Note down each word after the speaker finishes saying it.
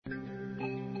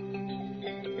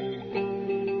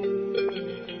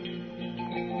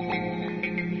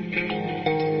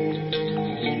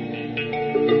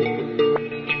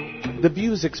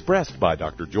views expressed by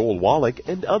Dr. Joel Wallach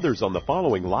and others on the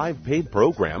following live paid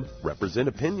program represent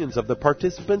opinions of the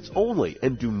participants only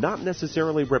and do not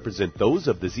necessarily represent those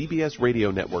of the ZBS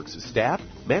Radio Network's staff,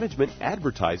 management,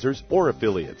 advertisers, or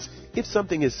affiliates. If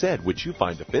something is said which you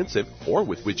find offensive or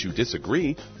with which you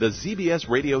disagree, the ZBS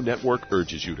Radio Network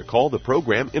urges you to call the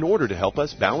program in order to help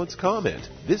us balance comment.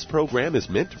 This program is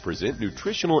meant to present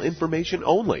nutritional information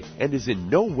only and is in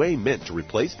no way meant to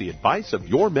replace the advice of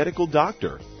your medical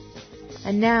doctor.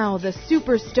 And now, the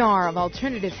superstar of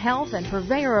alternative health and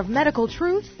purveyor of medical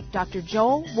truth, Dr.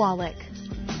 Joel Wallach.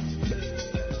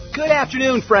 Good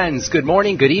afternoon, friends. Good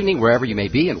morning, good evening, wherever you may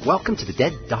be, and welcome to the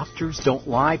Dead Doctors Don't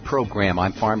Lie program.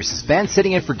 I'm Pharmacist Ben,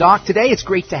 sitting in for Doc today. It's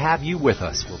great to have you with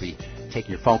us. We'll be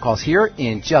taking your phone calls here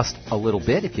in just a little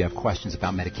bit. If you have questions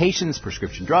about medications,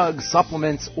 prescription drugs,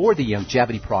 supplements, or the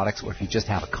longevity products, or if you just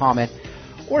have a comment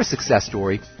or a success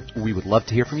story, we would love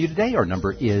to hear from you today. Our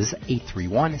number is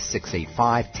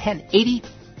 831-685-1080,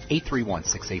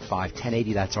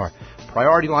 831-685-1080. That's our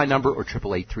priority line number, or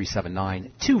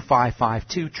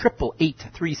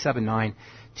 888-379-2552,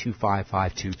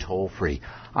 888-379-2552, toll free.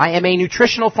 I am a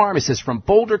nutritional pharmacist from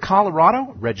Boulder,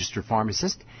 Colorado, registered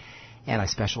pharmacist, and I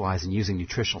specialize in using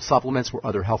nutritional supplements where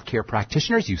other healthcare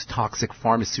practitioners use toxic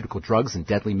pharmaceutical drugs and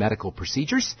deadly medical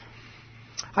procedures.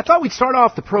 I thought we'd start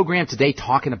off the program today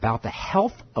talking about the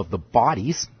health of the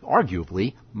body's,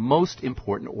 arguably, most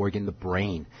important organ, the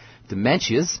brain.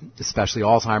 Dementias, especially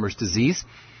Alzheimer's disease,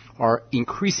 are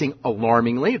increasing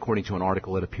alarmingly. According to an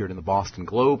article that appeared in the Boston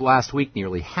Globe last week,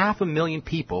 nearly 500,000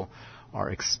 people are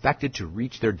expected to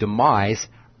reach their demise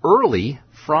early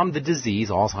from the disease,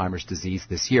 Alzheimer's disease,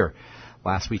 this year.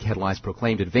 Last week, headlines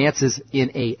proclaimed advances in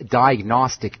a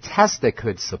diagnostic test that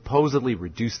could supposedly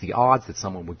reduce the odds that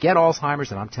someone would get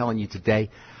Alzheimer's. And I'm telling you today,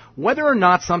 whether or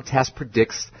not some test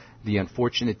predicts the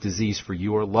unfortunate disease for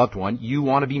you or loved one, you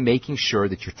want to be making sure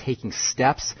that you're taking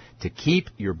steps to keep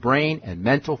your brain and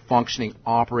mental functioning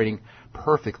operating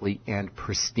perfectly and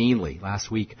pristinely.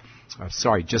 Last week,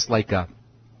 just like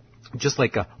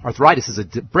arthritis is a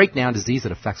breakdown disease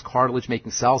that affects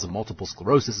cartilage-making cells, and multiple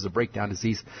sclerosis is a breakdown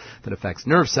disease that affects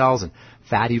nerve cells, and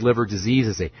fatty liver disease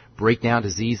is a breakdown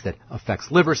disease that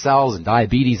affects liver cells, and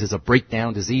diabetes is a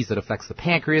breakdown disease that affects the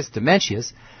pancreas.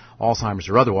 Dementias, Alzheimer's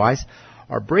or otherwise,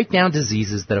 are breakdown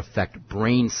diseases that affect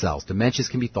brain cells. Dementias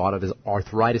can be thought of as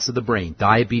arthritis of the brain,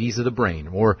 diabetes of the brain,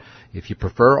 or, if you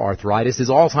prefer, arthritis is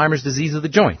Alzheimer's disease of the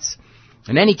joints.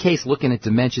 In any case, looking at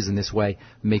dementias in this way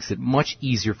makes it much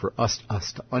easier for us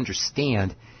to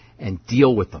understand and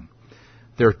deal with them.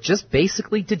 They're just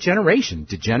basically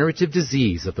degenerative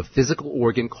disease of the physical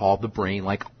organ called the brain,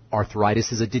 like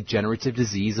arthritis is a degenerative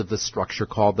disease of the structure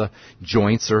called the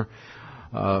joints, or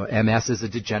MS is a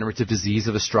degenerative disease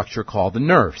of a structure called the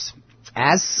nerves.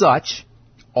 As such,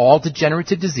 all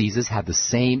degenerative diseases have the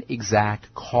same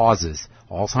exact causes.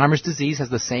 Alzheimer's disease has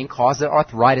the same cause that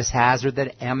arthritis has, or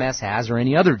that MS has, or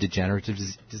any other degenerative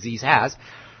disease has.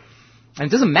 And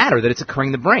it doesn't matter that it's occurring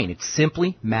in the brain. It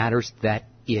simply matters that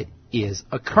it is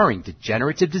occurring.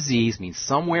 Degenerative disease means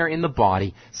somewhere in the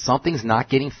body something's not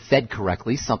getting fed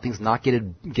correctly, something's not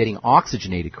getting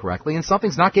oxygenated correctly, and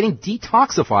something's not getting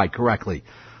detoxified correctly.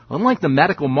 Unlike the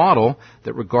medical model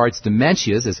that regards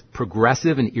dementias as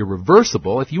progressive and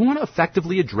irreversible, if you want to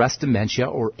effectively address dementia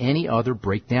or any other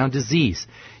breakdown disease,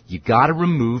 you've got to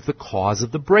remove the cause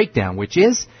of the breakdown, which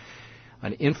is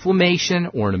an inflammation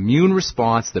or an immune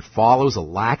response that follows a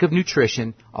lack of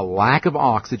nutrition, a lack of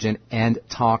oxygen, and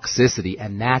toxicity.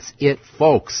 And that's it,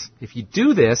 folks. If you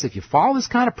do this, if you follow this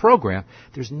kind of program,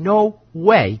 there's no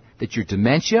way that your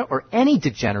dementia or any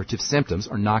degenerative symptoms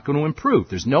are not going to improve.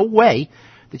 There's no way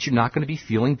that you're not going to be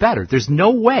feeling better. There's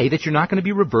no way that you're not going to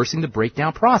be reversing the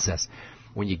breakdown process.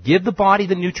 When you give the body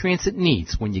the nutrients it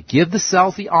needs, when you give the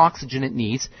cells the oxygen it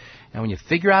needs, and when you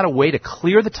figure out a way to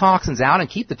clear the toxins out and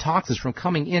keep the toxins from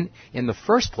coming in the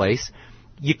first place,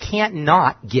 you can't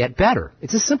not get better.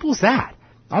 It's as simple as that.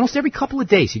 Almost every couple of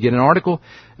days you get an article,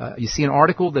 you see an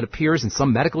article that appears in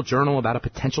some medical journal about a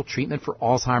potential treatment for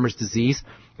Alzheimer's disease,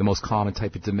 the most common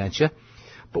type of dementia.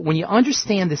 But when you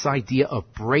understand this idea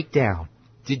of breakdown,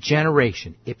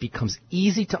 degeneration, it becomes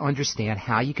easy to understand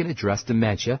how you can address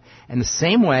dementia in the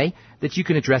same way that you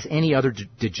can address any other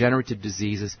degenerative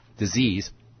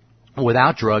disease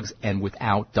without drugs and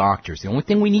without doctors. The only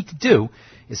thing we need to do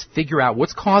is figure out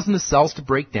what's causing the cells to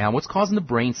break down, what's causing the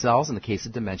brain cells, in the case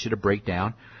of dementia, to break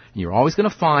down. And you're always going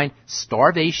to find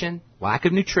starvation, lack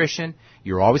of nutrition.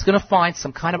 You're always going to find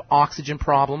some kind of oxygen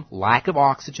problem, lack of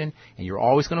oxygen, and you're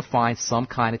always going to find some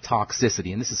kind of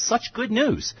toxicity. And this is such good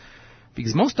news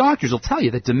Because most doctors will tell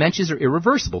you that dementias are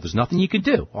irreversible. There's nothing you can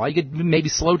do. All you can do maybe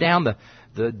slow down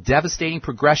the devastating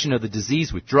progression of the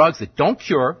disease with drugs that don't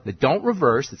cure, that don't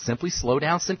reverse, that simply slow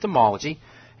down symptomology.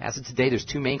 As of today, there's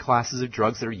two main classes of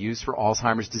drugs that are used for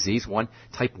Alzheimer's disease. One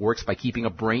type works by keeping a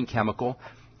brain chemical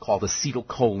called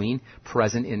acetylcholine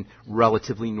present in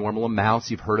relatively normal amounts.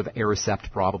 You've heard of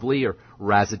Aricept probably, or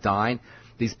Razidine.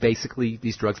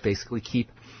 These drugs basically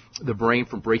keep the brain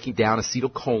from breaking down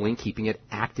acetylcholine, keeping it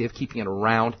active, keeping it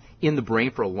around in the brain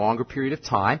for a longer period of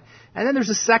time. And then there's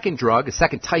a second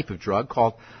type of drug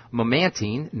called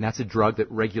memantine, and that's a drug that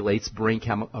regulates a brain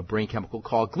chemical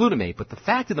called glutamate. But the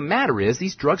fact of the matter is,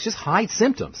 these drugs just hide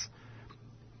symptoms.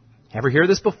 Ever hear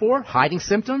this before? Hiding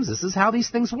symptoms? This is how these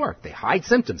things work. They hide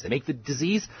symptoms. They make the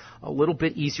disease a little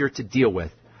bit easier to deal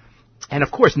with. And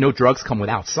of course, no drugs come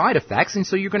without side effects, and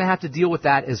so you're going to have to deal with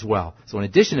that as well. So in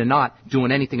addition to not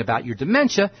doing anything about your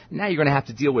dementia, now you're going to have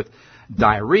to deal with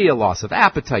diarrhea, loss of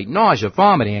appetite, nausea,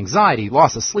 vomiting, anxiety,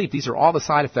 loss of sleep. These are all the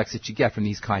side effects that you get from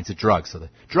these kinds of drugs. So the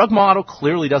drug model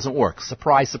clearly doesn't work.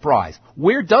 Surprise, surprise.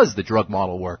 Where does the drug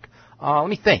model work? Let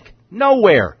me think.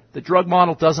 Nowhere. The drug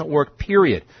model doesn't work,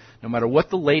 period. No matter what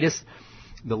the latest,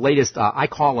 I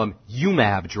call them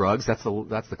UMAB drugs. That's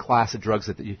the class of drugs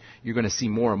that you're going to see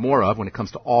more and more of when it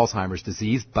comes to Alzheimer's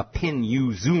disease.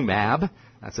 Bapinuzumab,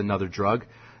 that's another drug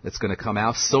that's going to come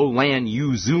out.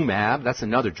 Solanuzumab, that's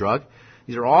another drug.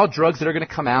 These are all drugs that are going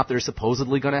to come out that are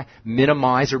supposedly going to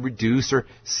minimize or reduce or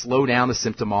slow down the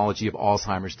symptomology of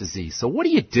Alzheimer's disease. So what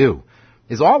do?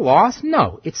 Is all lost?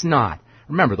 No, it's not.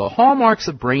 Remember, the hallmarks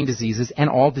of brain diseases and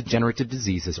all degenerative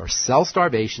diseases are cell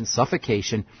starvation,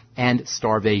 suffocation, and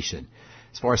starvation.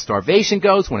 As far as starvation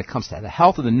goes, when it comes to the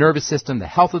health of the nervous system, the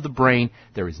health of the brain,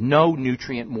 there is no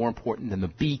nutrient more important than the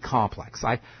B complex.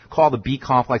 I call the B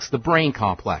complex the brain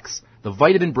complex, the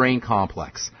vitamin brain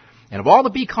complex. And of all the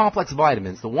B complex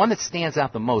vitamins, the one that stands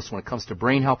out the most when it comes to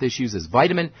brain health issues is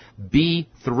vitamin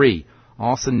B3,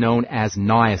 also known as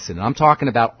niacin. And I'm talking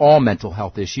about all mental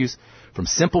health issues, from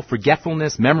simple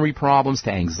forgetfulness, memory problems,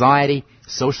 to anxiety.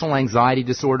 Social anxiety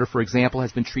disorder, for example,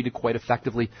 has been treated quite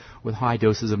effectively with high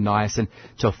doses of niacin,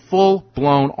 to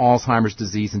full-blown Alzheimer's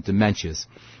disease and dementias.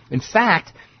 In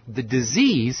fact, the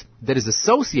disease that is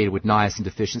associated with niacin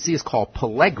deficiency is called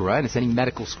pellagra, and as any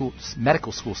medical school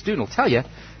student will tell you,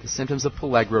 the symptoms of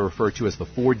pellagra are referred to as the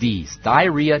 4 Ds: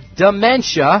 diarrhea,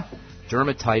 dementia,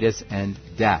 dermatitis, and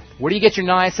death. Where do you get your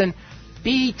niacin?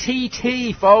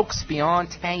 BTT, folks, Beyond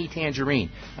Tangy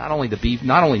Tangerine. Not only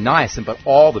niacin, but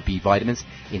all the B vitamins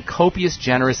in copious,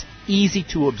 generous,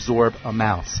 easy-to-absorb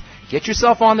amounts. Get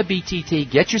yourself on the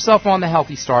BTT. Get yourself on the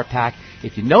Healthy Start Pack.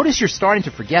 If you notice you're starting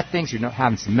to forget things, you're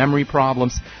having some memory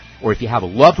problems, or if you have a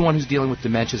loved one who's dealing with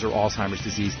dementias or Alzheimer's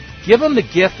disease, give them the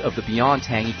gift of the Beyond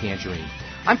Tangy Tangerine.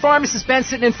 I'm Pharmacist Ben,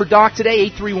 sitting in for Doc today.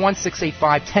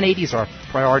 831-685-1080 is our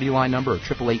priority line number, or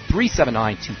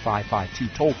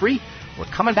 888-379-2552, toll-free. We're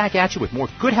coming back at you with more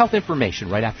good health information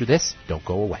right after this. Don't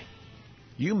go away.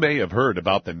 You may have heard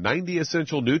about the 90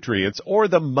 essential nutrients, or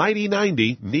the Mighty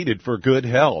 90, needed for good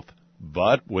health.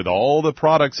 But with all the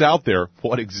products out there,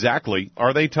 what exactly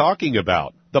are they talking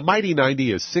about? The Mighty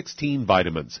 90 is 16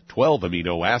 vitamins, 12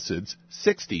 amino acids,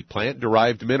 60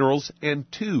 plant-derived minerals, and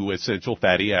 2 essential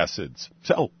fatty acids.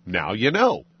 So, now you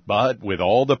know. But with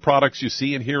all the products you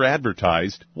see and hear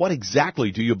advertised, what exactly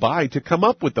do you buy to come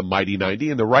up with the Mighty 90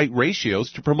 and the right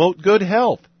ratios to promote good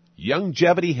health?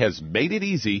 Youngevity has made it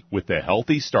easy with the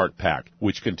Healthy Start Pack,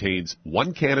 which contains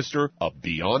 1 canister of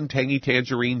Beyond Tangy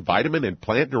Tangerine Vitamin and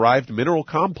Plant-Derived Mineral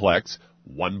Complex,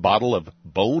 1 bottle of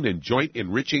Bone and Joint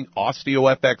Enriching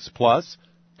OsteoFX Plus,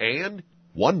 and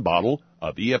 1 bottle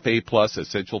of EFA Plus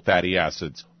Essential Fatty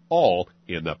Acids, all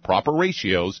in the proper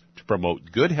ratios to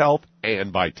promote good health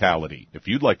and vitality. If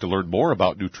you'd like to learn more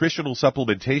about nutritional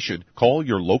supplementation, call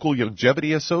your local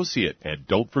Youngevity associate, and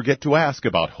don't forget to ask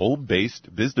about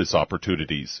home-based business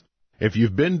opportunities. If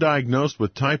you've been diagnosed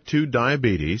with type 2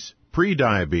 diabetes,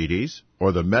 prediabetes,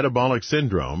 or the metabolic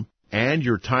syndrome, and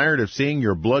you're tired of seeing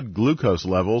your blood glucose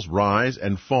levels rise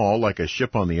and fall like a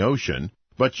ship on the ocean,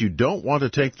 but you don't want to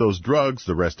take those drugs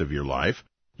the rest of your life,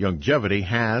 Youngevity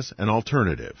has an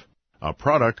alternative. A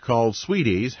product called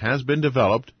Sweeties has been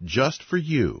developed just for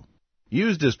you.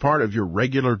 Used as part of your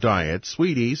regular diet,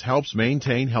 Sweeties helps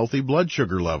maintain healthy blood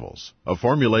sugar levels. A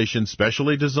formulation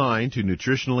specially designed to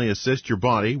nutritionally assist your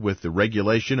body with the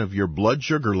regulation of your blood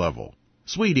sugar level.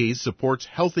 Sweeties supports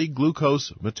healthy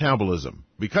glucose metabolism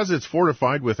because it's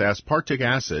fortified with aspartic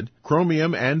acid,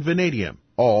 chromium, and vanadium,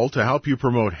 all to help you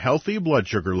promote healthy blood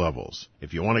sugar levels.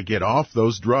 If you want to get off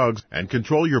those drugs and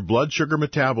control your blood sugar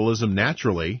metabolism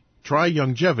naturally, try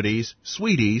Youngevity's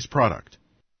Sweeties product.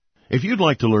 If you'd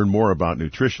like to learn more about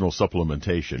nutritional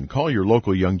supplementation, call your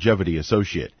local Youngevity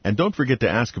associate. And don't forget to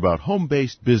ask about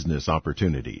home-based business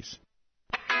opportunities.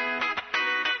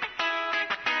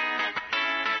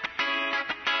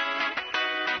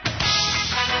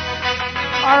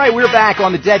 All right, we're back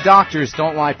on the Dead Doctors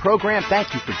Don't Lie program.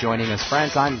 Thank you for joining us,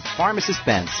 friends. I'm Pharmacist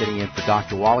Ben, sitting in for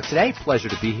Dr. Wallach today. Pleasure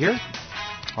to be here.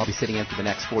 I'll be sitting in for the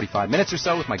next 45 minutes or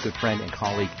so with my good friend and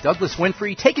colleague Douglas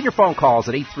Winfrey, taking your phone calls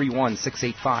at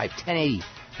 831-685-1080.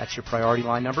 That's your priority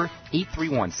line number,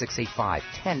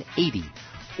 831-685-1080,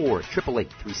 or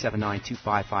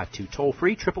 888-379-2552, toll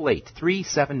free,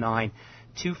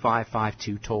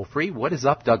 888-379-2552, toll free. What is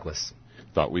up, Douglas?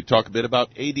 Thought we'd talk a bit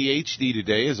about ADHD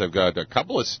today, as I've got a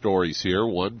couple of stories here.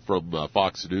 One from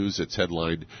Fox News. It's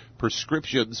headlined,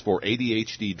 "Prescriptions for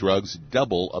ADHD drugs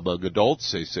double among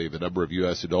adults." They say the number of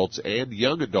U.S. adults and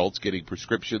young adults getting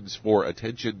prescriptions for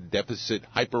attention deficit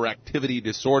hyperactivity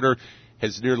disorder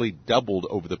has nearly doubled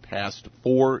over the past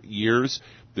 4 years.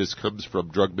 This comes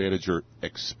from drug manager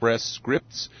Express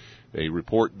Scripts. They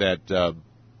report that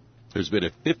there's been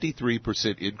a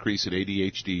 53% increase in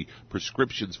ADHD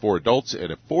prescriptions for adults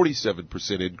and a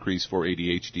 47% increase for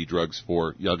ADHD drugs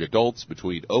for young adults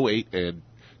between 2008 and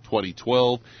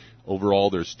 2012. Overall,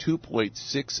 there's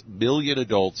 2.6 million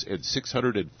adults and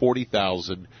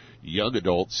 640,000 young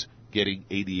adults getting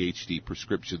ADHD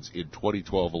prescriptions in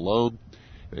 2012 alone.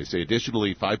 They say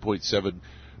additionally,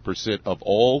 5.7% of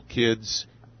all kids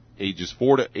ages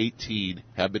 4 to 18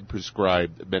 have been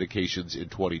prescribed medications in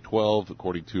 2012,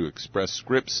 according to Express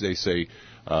Scripts. They say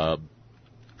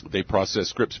they process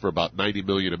scripts for about 90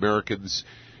 million Americans,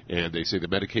 and they say the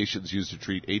medications used to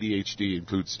treat ADHD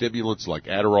include stimulants like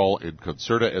Adderall and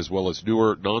Concerta, as well as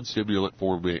newer non-stimulant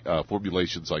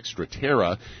formulations like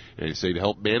Strattera. And they say to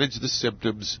help manage the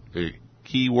symptoms,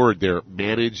 key word there,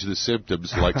 manage the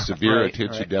symptoms like severe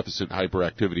attention deficit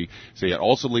hyperactivity. So it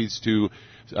also leads to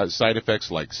side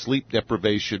effects like sleep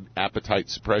deprivation, appetite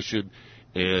suppression,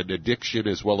 and addiction,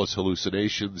 as well as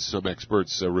hallucinations. Some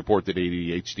experts report that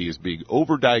ADHD is being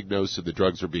overdiagnosed and the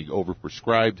drugs are being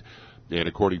overprescribed. And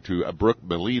according to Brooke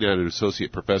Molina, an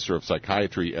associate professor of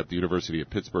psychiatry at the University of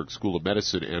Pittsburgh School of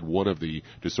Medicine and one of the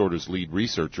disorder's lead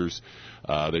researchers,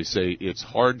 they say it's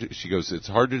hard to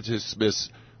dismiss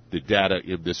the data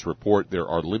in this report. There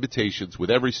are limitations with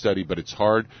every study, but it's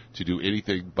hard to do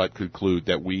anything but conclude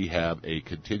that we have a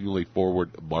continually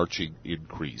forward marching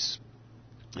increase.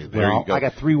 And there you go. I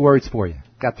got 3 words for you.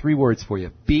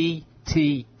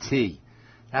 BTT.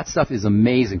 That stuff is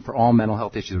amazing for all mental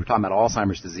health issues. We're talking about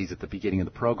Alzheimer's disease at the beginning of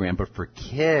the program, but for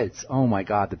kids, oh my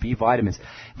God, the B vitamins.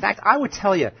 In fact, I would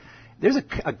tell you, there's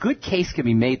a good case can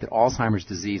be made that Alzheimer's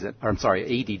disease, ADD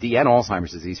and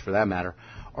Alzheimer's disease for that matter,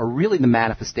 are really the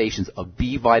manifestations of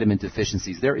B vitamin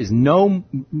deficiencies. There's no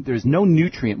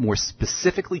nutrient more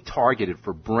specifically targeted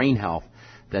for brain health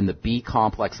than the B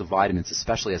complex of vitamins,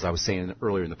 especially, as I was saying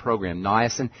earlier in the program,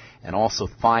 niacin and also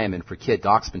thiamine for kids.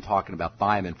 Doc's been talking about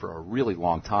thiamine for a really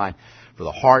long time for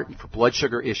the heart and for blood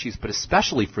sugar issues, but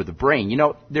especially for the brain. You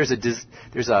know, there's a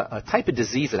type of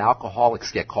disease that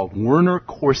alcoholics get called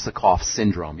Werner-Korsakoff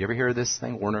syndrome. You ever hear of this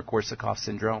thing, Werner-Korsakoff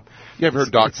syndrome? Yeah, I've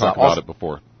heard Doc talk about it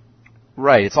before.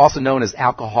 Right. It's also known as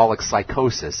alcoholic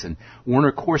psychosis. And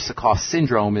Werner-Korsakoff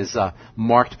syndrome is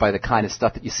marked by the kind of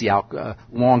stuff that you see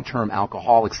long-term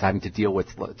alcoholics having to deal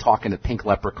with, talking to pink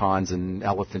leprechauns and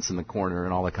elephants in the corner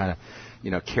and all that kind of,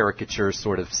 caricature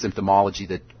sort of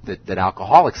symptomology that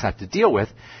alcoholics have to deal with.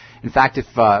 In fact, if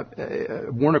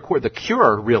the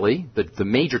cure, really, the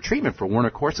major treatment for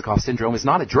Werner-Korsakoff syndrome is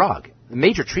not a drug. The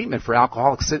major treatment for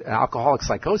alcoholic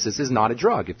psychosis is not a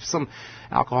drug. If some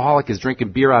alcoholic is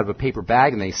drinking beer out of a paper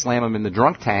bag and they slam him in the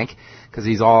drunk tank because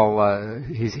he's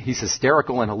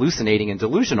hysterical and hallucinating and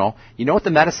delusional, you know what the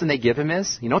medicine they give him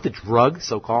is? You know what the drug,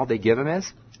 so-called, they give him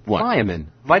is? What? Thiamine,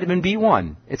 vitamin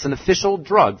B1. It's an official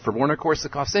drug for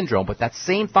Werner-Korsakoff syndrome, but that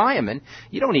same thiamine,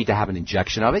 you don't need to have an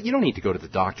injection of it. You don't need to go to the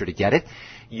doctor to get it.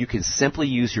 You can simply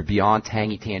use your Beyond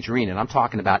Tangy Tangerine, and I'm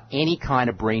talking about any kind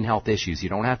of brain health issues. You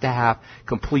don't have to have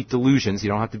complete delusions. You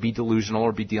don't have to be delusional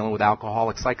or be dealing with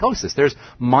alcoholic psychosis. There's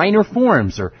minor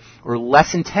forms or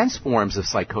less intense forms of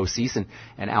psychoses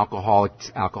and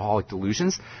alcoholic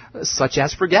delusions, such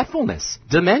as forgetfulness,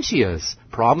 dementias,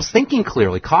 problems thinking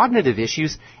clearly, cognitive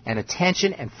issues, and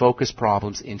attention and focus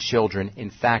problems in children.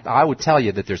 In fact, I would tell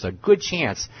you that there's a good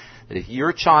chance that if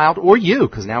your child, or you,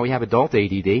 because now we have adult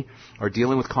ADD, are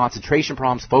dealing with concentration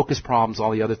problems, focus problems,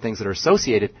 all the other things that are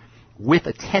associated with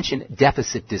attention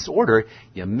deficit disorder,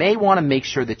 you may want to make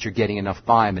sure that you're getting enough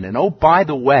thiamine. And oh, by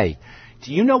the way,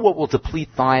 Do you know what will deplete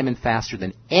thiamine faster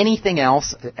than anything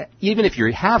else? Even if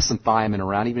you have some thiamine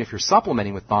around, even if you're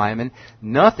supplementing with thiamine,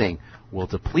 nothing will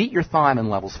deplete your thiamine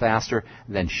levels faster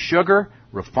than sugar,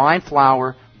 refined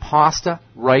flour, pasta,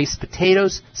 rice,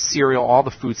 potatoes, cereal, all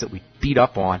the foods that we beat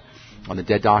up on the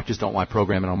Dead Doctors Don't Lie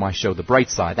program and on my show, The Bright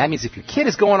Side. That means if your kid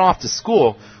is going off to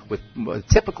school with a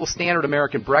typical standard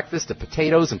American breakfast of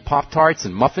potatoes and Pop-Tarts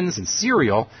and muffins and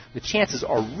cereal, the chances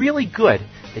are really good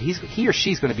that he or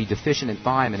she's going to be deficient in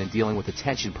thiamine and dealing with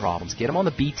attention problems. Get them on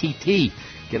the BTT.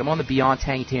 Get them on the Beyond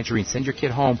Tangy Tangerine. Send your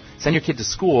kid home. Send your kid to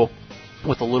school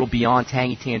with a little Beyond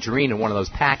Tangy Tangerine in one of those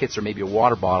packets or maybe a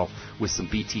water bottle with some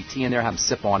BTT in there. Have them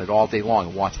sip on it all day long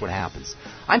and watch what happens.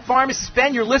 I'm Pharmacist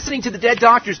Ben. You're listening to the Dead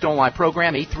Doctors Don't Lie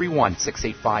program.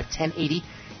 831-685-1080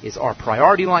 is our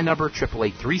priority line number.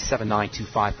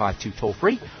 888-379-2552 toll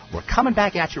free. We're coming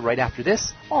back at you right after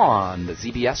this on the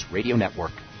ZBS Radio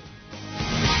Network.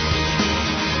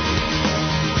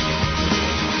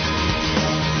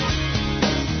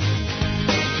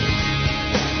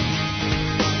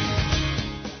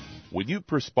 When you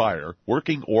perspire,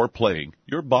 working or playing,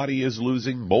 your body is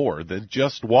losing more than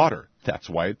just water. That's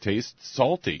why it tastes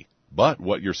salty. But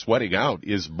what you're sweating out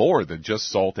is more than just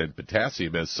salt and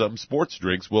potassium, as some sports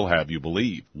drinks will have you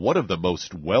believe. One of the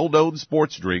most well-known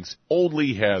sports drinks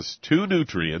only has 2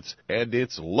 nutrients, and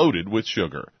it's loaded with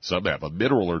sugar. Some have a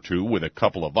mineral or 2 with a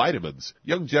couple of vitamins.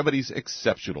 Youngevity's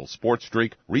exceptional sports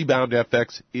drink, Rebound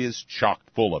FX, is chock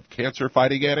full of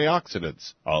cancer-fighting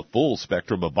antioxidants, a full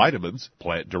spectrum of vitamins,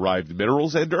 plant-derived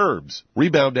minerals, and herbs.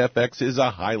 Rebound FX is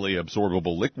a highly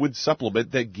absorbable liquid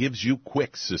supplement that gives you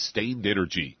quick, sustained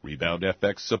energy. Rebound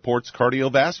FX supports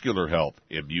cardiovascular health,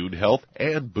 immune health,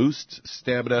 and boosts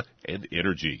stamina and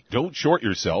energy. Don't short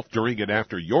yourself during and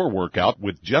after your workout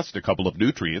with just a couple of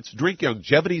nutrients. Drink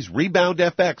Youngevity's Rebound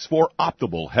FX for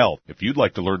optimal health. If you'd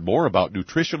like to learn more about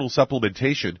nutritional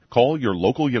supplementation, call your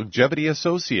local Youngevity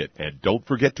associate. And don't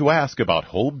forget to ask about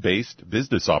home-based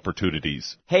business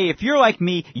opportunities. Hey, if you're like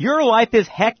me, your life is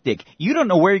hectic. You don't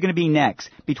know where you're going to be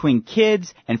next. Between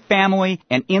kids and family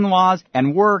and in-laws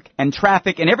and work and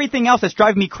traffic and everything else that's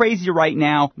driving me crazy right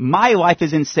now, my life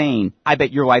is insane. I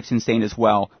bet your life's insane as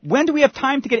well. When do we have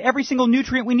time to get every single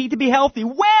nutrient we need to be healthy?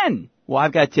 When? Well,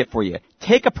 I've got a tip for you.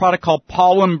 Take a product called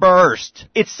Pollen Burst.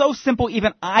 It's so simple,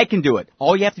 even I can do it.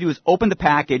 All you have to do is open the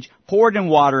package, pour it in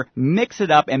water, mix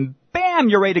it up, and bam,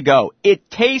 you're ready to go. It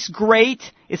tastes great.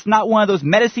 It's not one of those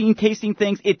medicine-tasting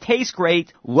things. It tastes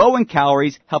great, low in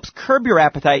calories, helps curb your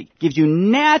appetite, gives you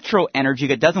natural energy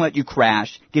that doesn't let you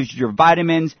crash, gives you your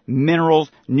vitamins, minerals,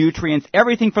 nutrients,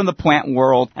 everything from the plant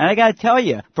world. And I gotta tell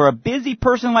you, for a busy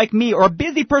person like me or a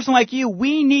busy person like you,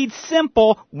 we need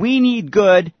simple, we need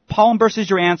good. Pollen Burst is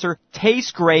your answer.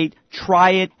 Tastes great.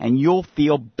 Try it, and you'll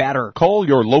feel better. Call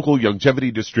your local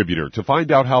Youngevity distributor to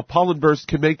find out how Pollen Burst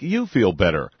can make you feel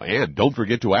better. And don't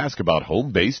forget to ask about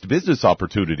home-based business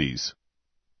opportunities.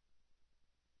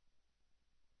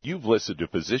 You've listened to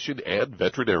physician and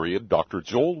veterinarian Dr.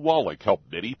 Joel Wallach help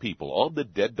many people on the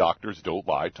Dead Doctors Don't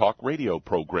Lie talk radio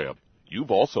program.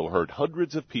 You've also heard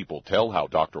hundreds of people tell how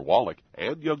Dr. Wallach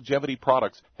and Youngevity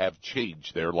products have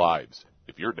changed their lives.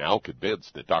 If you're now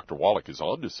convinced that Dr. Wallach is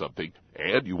onto something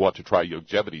and you want to try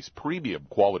Youngevity's premium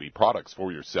quality products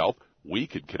for yourself, we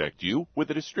can connect you with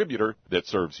a distributor that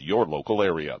serves your local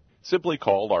area. Simply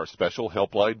call our special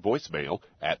helpline voicemail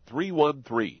at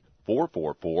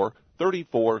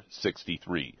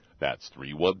 313-444-3463. That's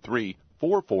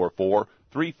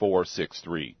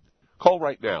 313-444-3463. Call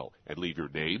right now and leave your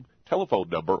name, telephone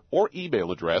number, or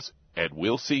email address, and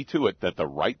we'll see to it that the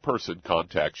right person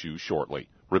contacts you shortly.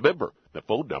 Remember, the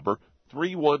phone number,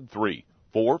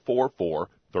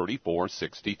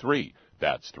 313-444-3463.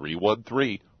 That's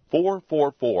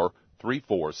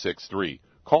 313-444-3463.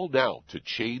 Call now to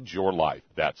change your life.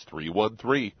 That's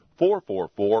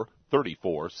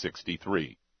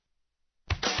 313-444-3463.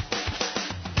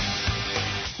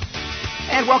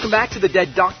 And welcome back to the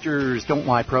Dead Doctors Don't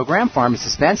Lie program.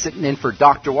 Pharmacist Ben sitting in for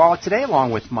Dr. Wallach today,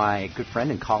 along with my good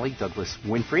friend and colleague, Douglas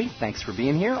Winfrey. Thanks for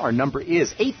being here. Our number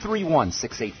is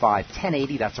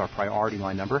 831-685-1080. That's our priority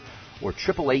line number. Or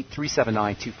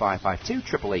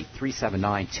 888-379-2552,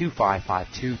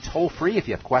 888-379-2552. Toll free if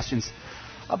you have questions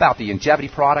about the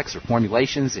Youngevity products or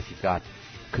formulations, if you've got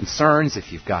concerns,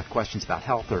 if you've got questions about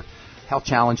health or health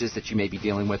challenges that you may be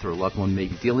dealing with or a loved one may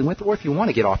be dealing with, or if you want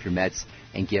to get off your meds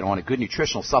and get on a good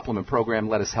nutritional supplement program,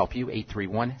 let us help you.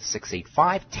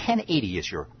 831-685-1080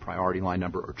 is your priority line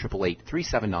number, or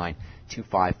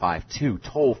 888-379-2552.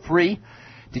 Toll free.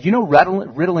 Did you know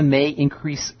Ritalin may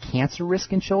increase cancer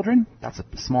risk in children? That's a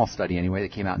small study anyway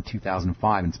that came out in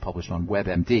 2005 and it's published on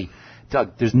WebMD.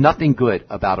 Doug, there's nothing good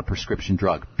about a prescription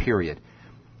drug, period.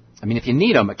 I mean, if you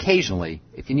need them occasionally,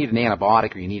 if you need an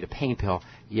antibiotic or you need a pain pill,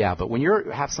 yeah, but when you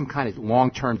have some kind of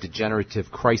long-term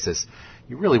degenerative crisis,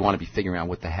 you really want to be figuring out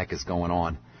what the heck is going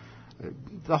on.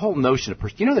 The whole notion of,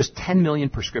 there's 10 million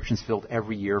prescriptions filled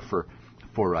every year for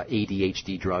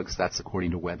ADHD drugs. That's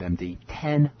according to WebMD.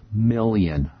 10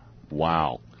 million.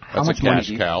 Wow. How That's much a money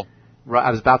cash cow.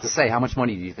 I was about to say, how much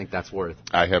money do you think that's worth?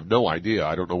 I have no idea.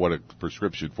 I don't know what a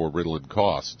prescription for Ritalin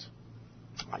costs.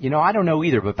 I don't know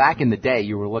either, but back in the day,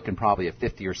 you were looking probably at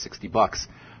 $50 or $60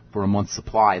 for a month's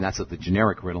supply, and that's with the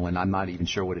generic Ritalin. I'm not even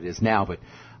sure what it is now, but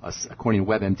according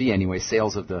to WebMD anyway,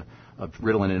 sales of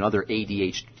Ritalin and other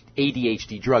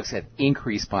ADHD drugs have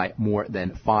increased by more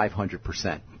than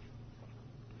 500%.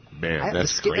 Man,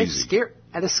 that's crazy.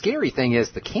 And the scary thing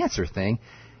is the cancer thing.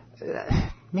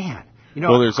 Man,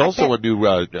 well, there's also a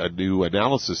new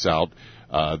analysis out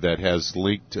that has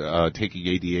linked taking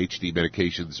ADHD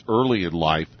medications early in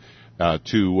life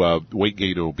to weight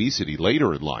gain and obesity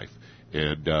later in life.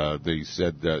 And they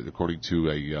said that, according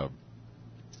to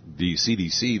the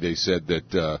CDC, they said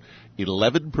that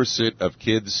 11% of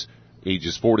kids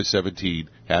ages 4 to 17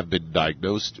 have been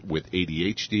diagnosed with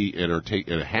ADHD,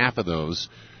 and half of those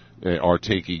are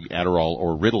taking Adderall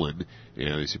or Ritalin.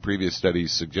 And as previous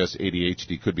studies suggest,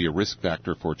 ADHD could be a risk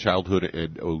factor for childhood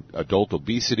and adult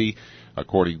obesity.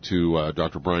 According to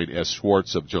Dr. Brian S.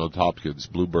 Schwartz of Johns Hopkins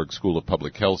Bloomberg School of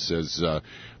Public Health, says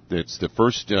it's the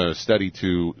first study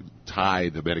to tie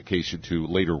the medication to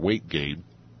later weight gain.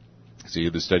 See,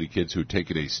 in the study, kids who had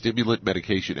taken a stimulant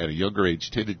medication at a younger age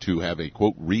tended to have a,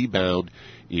 quote, rebound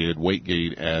in weight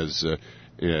gain as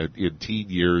in teen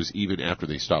years, even after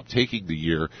they stopped taking the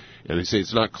year. And they say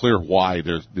it's not clear why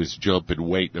there's this jump in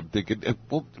weight. And I'm thinking,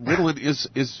 well, Ritalin is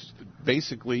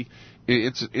basically,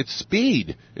 it's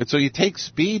speed. And so you take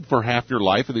speed for half your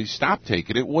life and then you stop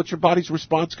taking it. What's your body's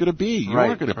response going to be? You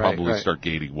are going to probably start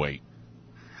gaining weight.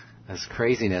 That's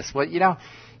craziness. Well,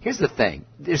 here's the thing.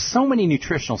 There's so many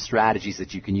nutritional strategies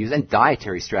that you can use and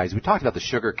dietary strategies. We talked about the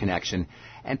sugar connection.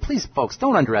 And please, folks,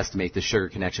 don't underestimate the sugar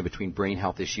connection between brain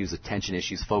health issues, attention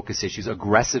issues, focus issues,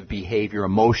 aggressive behavior,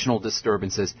 emotional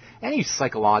disturbances, any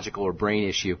psychological or brain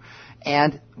issue,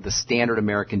 and the standard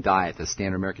American diet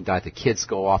that kids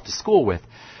go off to school with.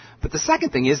 But the second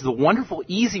thing is the wonderful,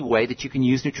 easy way that you can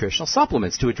use nutritional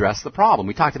supplements to address the problem.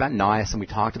 We talked about niacin, we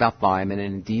talked about thiamine,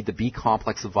 and indeed the B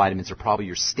complex of vitamins are probably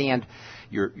your standout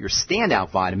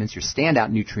vitamins, your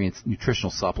standout nutritional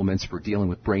supplements for dealing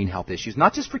with brain health issues.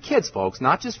 Not just for kids, folks,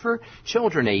 not just for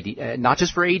children, not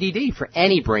just for ADD, for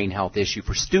any brain health issue,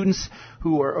 for students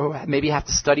who maybe have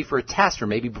to study for a test or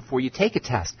maybe before you take a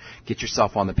test, get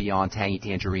yourself on the Beyond Tangy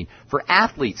Tangerine. For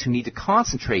athletes who need to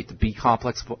concentrate, the B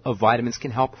complex of vitamins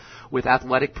can help with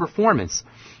athletic performance.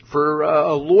 For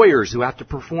lawyers who have to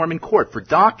perform in court, for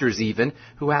doctors even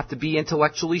who have to be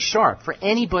intellectually sharp, for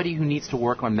anybody who needs to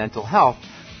work on mental health,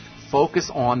 focus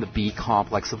on the B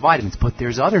complex of vitamins. But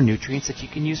there's other nutrients that you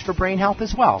can use for brain health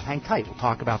as well. Hang tight. We'll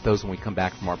talk about those when we come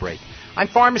back from our break. I'm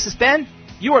Pharmacist Ben.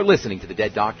 You are listening to the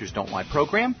Dead Doctors Don't Lie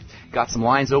program. Got some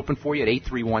lines open for you at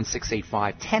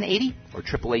 831-685-1080 or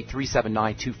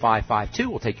 888-379-2552.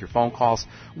 We'll take your phone calls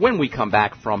when we come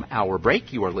back from our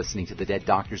break. You are listening to the Dead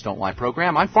Doctors Don't Lie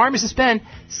program. I'm Pharmacist Ben,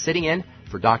 sitting in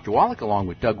for Dr. Wallach along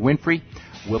with Doug Winfrey.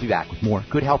 We'll be back with more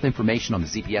good health information on the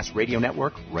ZBS radio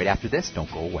network right after this.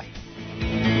 Don't go away.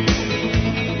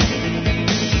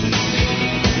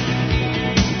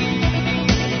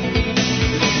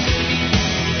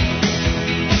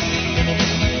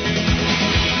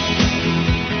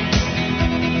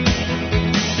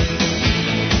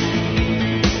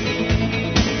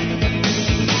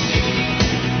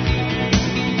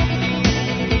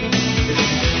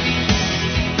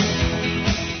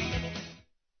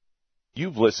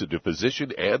 You've listened to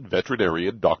physician and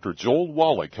veterinarian Dr. Joel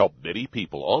Wallach help many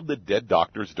people on the Dead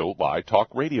Doctors Don't Lie talk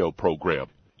radio program.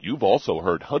 You've also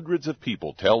heard hundreds of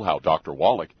people tell how Dr.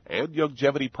 Wallach and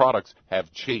Youngevity products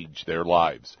have changed their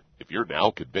lives. If you're now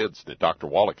convinced that Dr.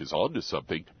 Wallach is onto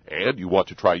something and you want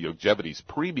to try Youngevity's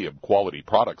premium quality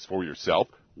products for yourself,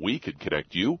 we can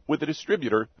connect you with a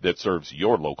distributor that serves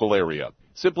your local area.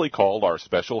 Simply call our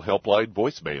special helpline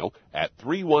voicemail at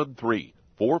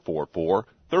 313-444-3463.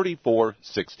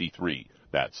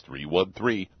 That's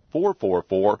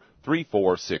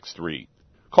 313-444-3463.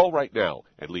 Call right now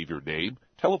and leave your name,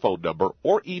 telephone number,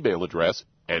 or email address,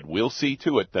 and we'll see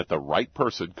to it that the right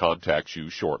person contacts you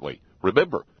shortly.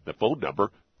 Remember, the phone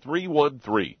number,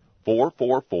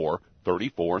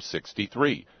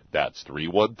 313-444-3463. That's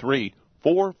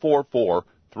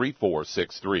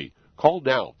 313-444-3463. Call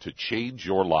now to change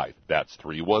your life. That's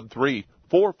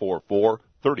 313-444-3463.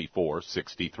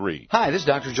 3463. Hi, this is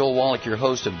Dr. Joel Wallach, your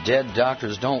host of Dead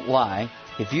Doctors Don't Lie.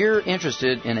 If you're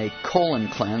interested in a colon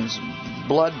cleanse,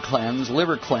 blood cleanse,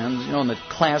 liver cleanse, in the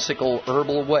classical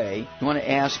herbal way, you want to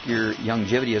ask your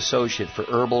Youngevity associate for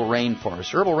Herbal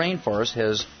Rainforest. Herbal Rainforest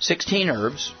has 16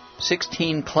 herbs,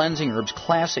 16 cleansing herbs,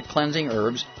 classic cleansing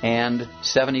herbs, and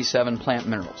 77 plant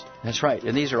minerals. That's right,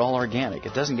 and these are all organic.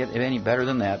 It doesn't get any better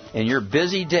than that. In your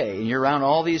busy day, and you're around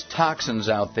all these toxins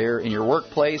out there, in your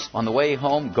workplace, on the way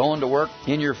home, going to work,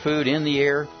 in your food, in the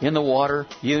air, in the water,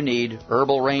 you need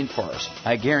Herbal Rainforest.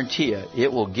 I guarantee you,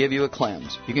 it will give you a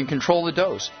cleanse. You can control the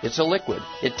dose. It's a liquid.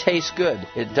 It tastes good.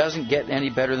 It doesn't get any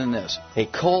better than this. A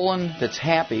colon that's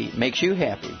happy makes you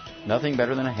happy. Nothing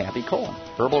better than a happy colon.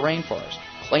 Herbal Rainforest.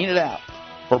 Clean it out.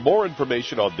 For more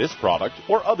information on this product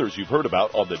or others you've heard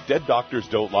about on the Dead Doctors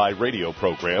Don't Lie radio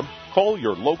program, call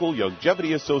your local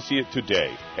Youngevity associate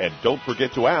today. And don't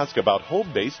forget to ask about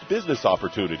home-based business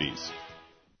opportunities.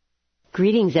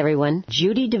 Greetings, everyone.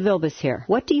 Judy DeVilbus here.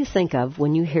 What do you think of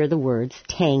when you hear the words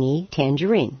tangy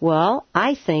tangerine? Well,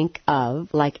 I think of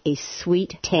like a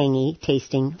sweet, tangy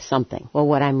tasting something. Well,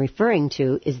 what I'm referring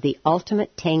to is the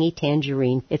Ultimate Tangy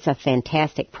Tangerine. It's a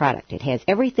fantastic product. It has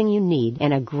everything you need,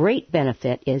 and a great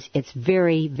benefit is it's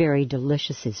very, very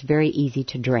delicious. It's very easy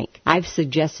to drink. I've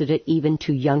suggested it even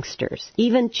to youngsters.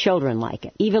 Even children like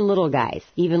it. Even little guys.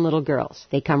 Even little girls.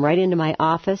 They come right into my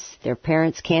office. Their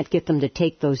parents can't get them to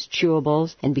take those chewables.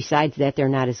 And besides that, they're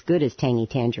not as good as Tangy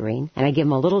Tangerine. And I give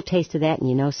them a little taste of that, and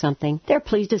you know something? They're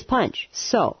pleased as punch.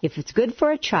 So, if it's good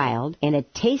for a child and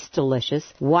it tastes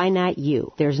delicious, why not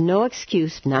you? There's no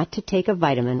excuse not to take a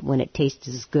vitamin when it tastes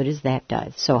as good as that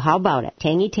does. So how about it?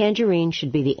 Tangy Tangerine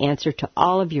should be the answer to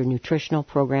all of your nutritional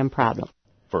program problems.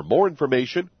 For more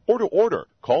information or to order,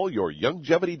 call your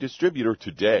Youngevity distributor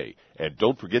today. And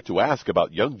don't forget to ask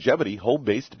about Youngevity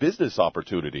home-based business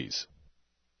opportunities.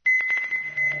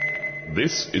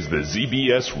 This is the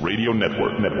ZBS Radio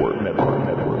Network.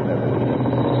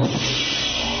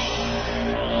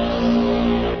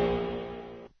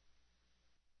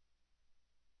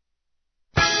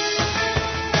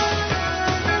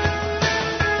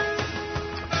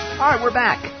 All right, we're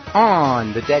back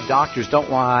on the Dead Doctors Don't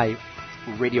Lie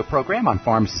radio program. I'm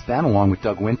Pharmacist Ben, along with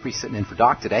Doug Winfrey, sitting in for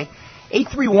Doc today.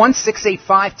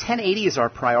 831-685-1080 is our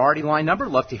priority line number.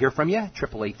 Love to hear from you.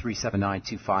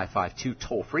 888-379-2552,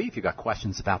 toll free. If you've got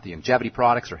questions about the Youngevity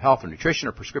products or health or nutrition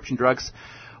or prescription drugs,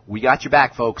 we got your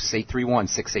back, folks.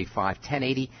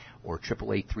 831-685-1080 or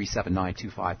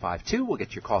 888-379-2552. We'll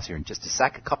get your calls here in just a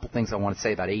sec. A couple things I want to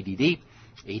say about ADD.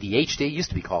 ADHD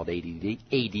used to be called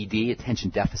ADD,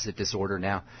 attention deficit disorder.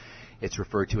 Now it's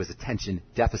referred to as attention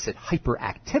deficit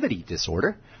hyperactivity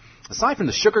disorder. Aside from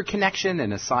the sugar connection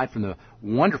and aside from the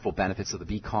wonderful benefits of the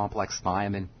B-complex,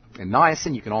 thiamine, and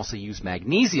niacin, you can also use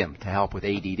magnesium to help with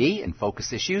ADD and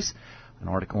focus issues. An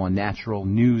article on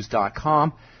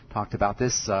naturalnews.com talked about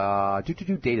this,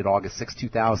 dated August 6,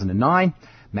 2009.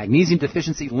 Magnesium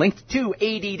deficiency linked to ADD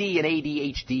and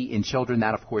ADHD in children.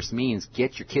 That, of course, means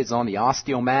get your kids on the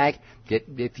OsteoMag.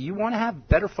 If you want to have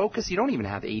better focus, you don't even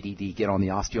have ADD, get on the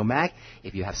OsteoMag.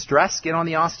 If you have stress, get on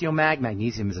the OsteoMag.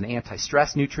 Magnesium is an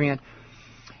anti-stress nutrient.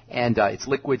 And it's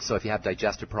liquid, so if you have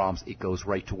digestive problems, it goes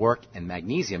right to work. And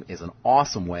magnesium is an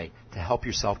awesome way to help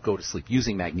yourself go to sleep.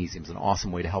 Using magnesium is an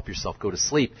awesome way to help yourself go to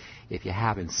sleep. If you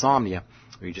have insomnia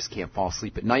or you just can't fall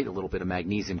asleep at night, a little bit of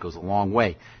magnesium goes a long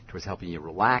way towards helping you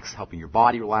relax, helping your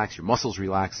body relax, your muscles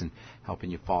relax, and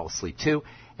helping you fall asleep too.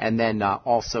 And then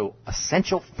also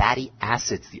essential fatty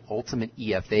acids, the ultimate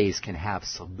EFAs, can have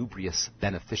salubrious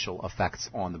beneficial effects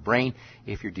on the brain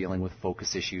if you're dealing with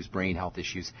focus issues, brain health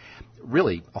issues,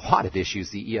 really a lot of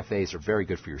issues. The EFAs are very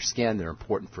good for your skin. They're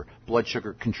important for blood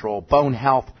sugar control, bone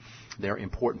health. They're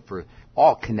important for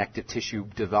all connective tissue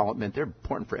development. They're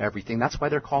important for everything. That's why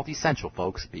they're called essential,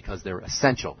 folks, because they're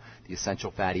essential, the essential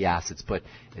fatty acids. But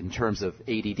in terms of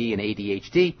ADD and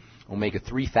ADHD,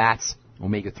 omega-3 fats,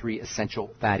 omega-3 essential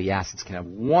fatty acids can have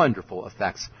wonderful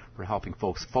effects for helping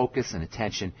folks focus and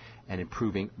attention and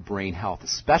improving brain health,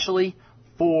 especially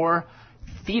for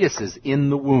fetuses in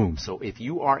the womb. So if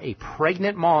you are a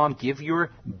pregnant mom, give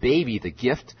your baby the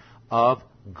gift of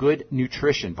good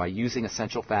nutrition by using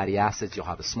essential fatty acids. You'll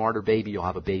have a smarter baby. You'll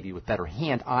have a baby with better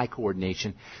hand-eye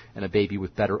coordination and a baby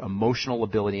with better emotional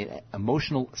ability,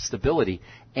 emotional stability,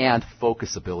 and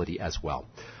focus ability as well.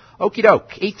 Okie doke.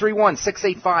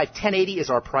 831-685-1080 is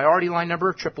our priority line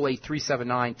number.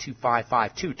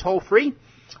 888-379-2552. Toll free.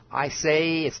 I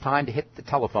say it's time to hit the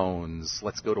telephones.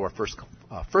 Let's go to our first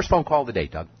phone call of the day,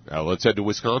 Doug. Now let's head to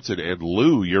Wisconsin. And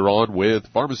Lou, you're on with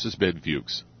Pharmacist Ben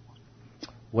Fuchs.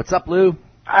 What's up, Lou?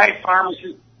 Hi,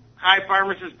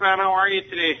 Pharmacist Ben. How are you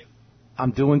today?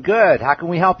 I'm doing good. How can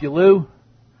we help you, Lou?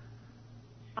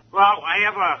 Well, I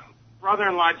have a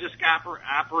brother-in-law just got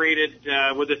operated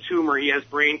with a tumor. He has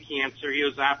brain cancer. He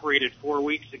was operated 4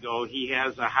 weeks ago. He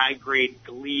has a high-grade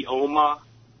glioma.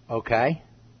 Okay.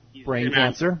 Brain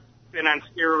cancer. Been on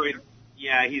steroids.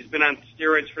 Yeah, he's been on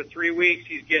steroids for 3 weeks.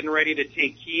 He's getting ready to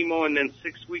take chemo and then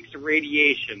 6 weeks of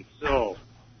radiation. So,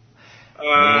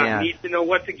 need to know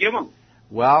what to give him.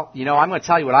 Well, I'm going to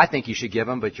tell you what I think you should give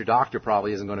him, but your doctor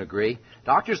probably isn't going to agree.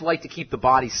 Doctors like to keep the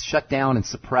body shut down and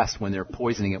suppressed when they're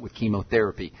poisoning it with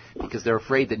chemotherapy because they're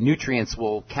afraid that nutrients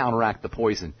will counteract the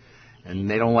poison, and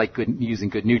they don't like using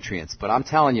good nutrients. But I'm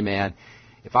telling you, man,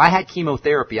 if I had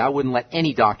chemotherapy, I wouldn't let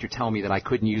any doctor tell me that I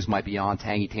couldn't use my Beyond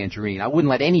Tangy Tangerine. I wouldn't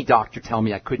let any doctor tell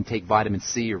me I couldn't take vitamin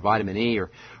C or vitamin E or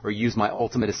use my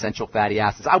Ultimate Essential Fatty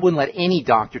Acids. I wouldn't let any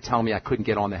doctor tell me I couldn't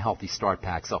get on the Healthy Start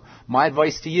Pack. So my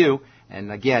advice to you, and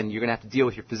again, you're going to have to deal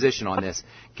with your physician on this,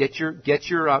 get your did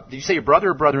you say your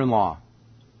brother or brother-in-law?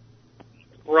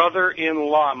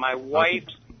 Brother-in-law. My wife.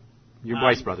 Your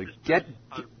wife's brother. Get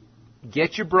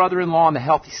your brother-in-law on the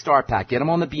Healthy Start Pack. Get him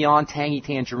on the Beyond Tangy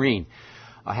Tangerine.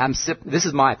 Have him sip. This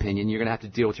is my opinion. You're going to have to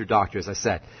deal with your doctor, as I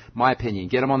said. My opinion.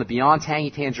 Get him on the Beyond Tangy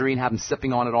Tangerine. Have him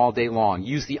sipping on it all day long.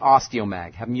 Use the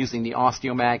Osteomag. Have him using the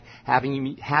Osteomag. Have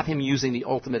him using the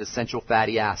Ultimate Essential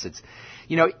Fatty Acids.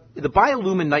 The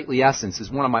Biolumin Nightly Essence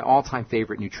is one of my all-time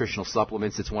favorite nutritional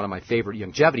supplements. It's one of my favorite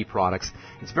longevity products.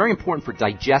 It's very important for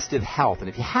digestive health. And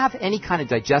if you have any kind of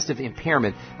digestive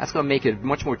impairment, that's going to make it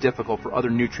much more difficult for other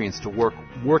nutrients to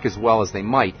work as well as they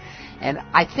might. And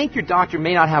I think your doctor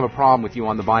may not have a problem with you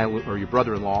on the or your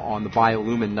brother-in-law on the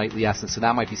Biolumin Nightly Essence, so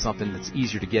that might be something that's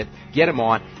easier to get him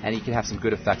on, and he can have some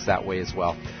good effects that way as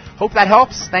well. Hope that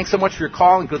helps. Thanks so much for your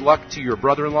call, and good luck to your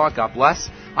brother-in-law. God bless.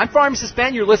 I'm Pharmacist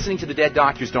Ben. You're listening to the Dead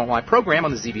Doctors Don't Lie program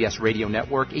on the ZBS Radio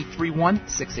Network.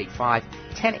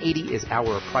 831-685-1080 is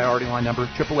our priority line number.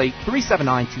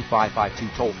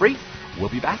 888-379-2552 toll free. We'll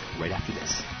be back right after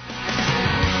this.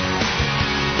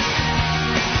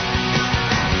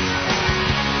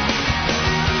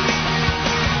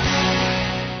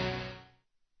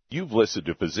 You've listened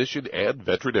to physician and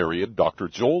veterinarian Dr.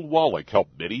 Joel Wallach help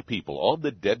many people on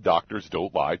the Dead Doctors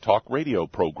Don't Lie talk radio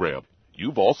program.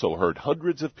 You've also heard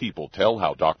hundreds of people tell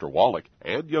how Dr. Wallach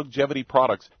and Youngevity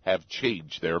products have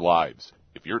changed their lives.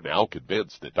 If you're now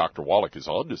convinced that Dr. Wallach is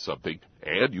onto something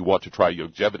and you want to try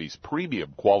Youngevity's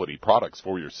premium quality products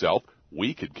for yourself,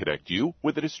 we can connect you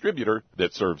with a distributor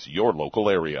that serves your local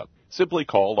area. Simply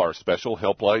call our special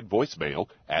helpline voicemail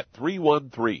at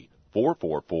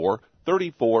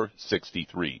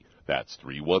 313-444-3463. That's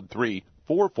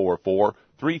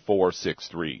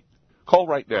 313-444-3463. Call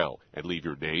right now and leave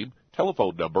your name,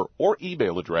 telephone number, or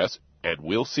email address, and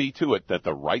we'll see to it that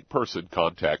the right person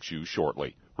contacts you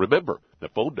shortly. Remember, the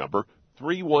phone number,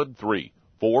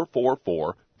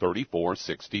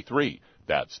 313-444-3463.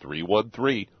 That's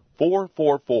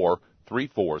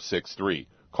 313-444-3463.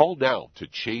 Call now to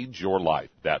change your life.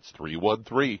 That's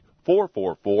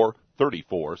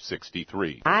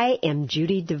 313-444-3463. I am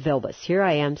Judy DeVilbus. Here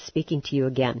I am speaking to you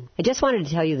again. I just wanted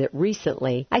to tell you that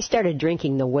recently I started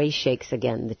drinking the Whey Shakes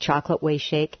again, the chocolate Whey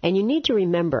Shake. And you need to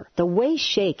remember, the Whey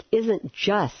Shake isn't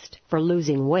just for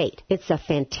losing weight. It's a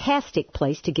fantastic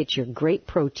place to get your great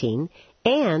protein.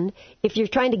 And if you're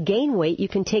trying to gain weight, you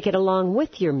can take it along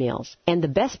with your meals. And the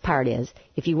best part is,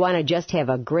 if you want to just have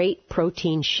a great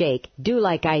protein shake, do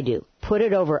like I do. Put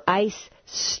it over ice,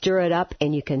 stir it up,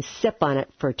 and you can sip on it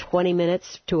for 20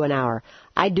 minutes to an hour.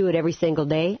 I do it every single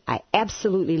day. I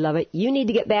absolutely love it. You need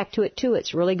to get back to it, too.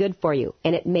 It's really good for you.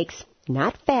 And it makes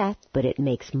not fat, but it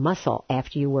makes muscle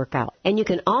after you work out. And you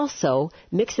can also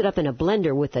mix it up in a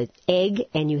blender with an egg,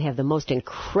 and you have the most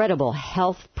incredible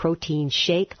health protein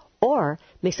shake. Or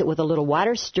mix it with a little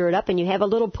water, stir it up, and you have a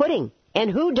little pudding.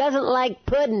 And who doesn't like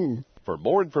pudding? For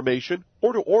more information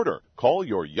or to order, call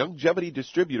your Youngevity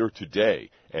distributor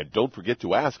today. And don't forget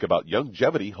to ask about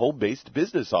Youngevity home-based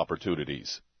business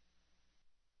opportunities.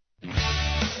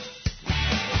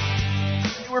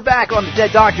 We're back on the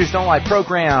Dead Doctors Don't Lie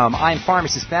program. I'm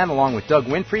Pharmacist Ben along with Doug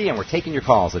Winfrey, and we're taking your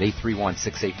calls at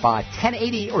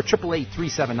 831-685-1080 or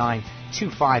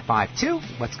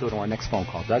 888-379-2552. Let's go to our next phone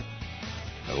call, Doug.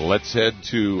 Let's head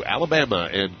to Alabama,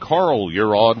 and Carl,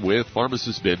 you're on with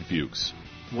Pharmacist Ben Fuchs.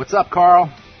 What's up,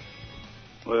 Carl?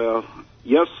 Well,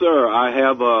 yes, sir. I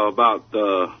have about 3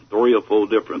 or 4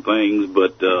 different things,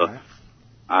 but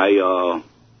I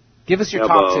give us your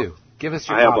top 2. Give us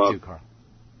your top 2, Carl.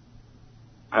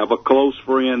 I have a close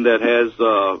friend that has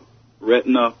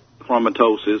retina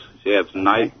chromatosis. She has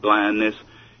night blindness,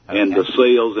 and the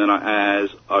cells in her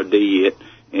eyes are dead.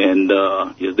 And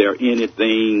is there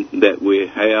anything that we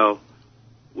have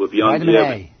with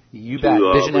Youngevity? You bet.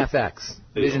 Vision FX.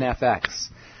 Vision FX.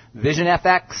 Vision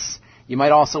FX. You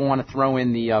might also want to throw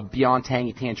in the Beyond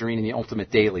Tangy Tangerine and the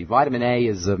Ultimate Daily. Vitamin A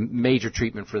is a major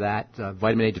treatment for that.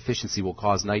 Vitamin A deficiency will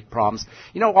cause night problems.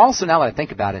 Also now that I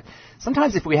think about it,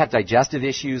 sometimes if we have digestive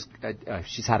issues,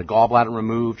 she's had a gallbladder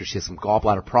removed, or she has some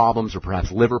gallbladder problems, or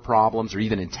perhaps liver problems, or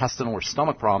even intestinal or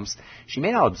stomach problems, she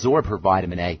may not absorb her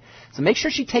vitamin A. So make sure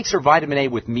she takes her vitamin A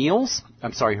with meals.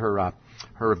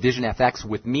 Her Vision FX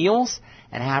with meals,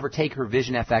 and have her take her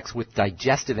Vision FX with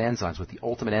digestive enzymes, with the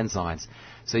Ultimate enzymes.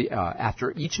 So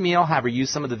after each meal, have her use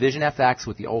some of the Vision FX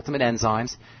with the Ultimate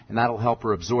enzymes, and that'll help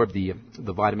her absorb the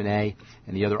vitamin A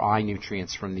and the other eye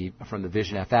nutrients from the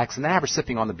Vision FX. And then have her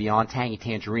sipping on the Beyond Tangy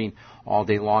Tangerine all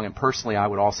day long. And personally, I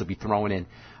would also be throwing in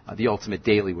the Ultimate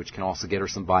Daily, which can also get her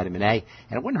some vitamin A.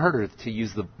 And it wouldn't hurt her to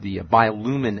use the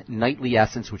BioLumin Nightly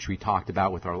Essence, which we talked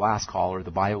about with our last caller.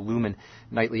 The BioLumin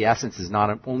Nightly Essence is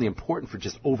not only important for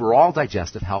just overall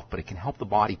digestive health, but it can help the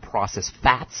body process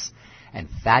fats and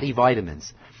fatty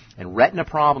vitamins. And retina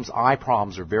problems, eye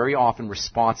problems are very often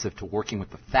responsive to working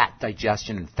with the fat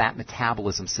digestion and fat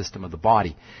metabolism system of the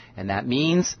body. And that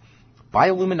means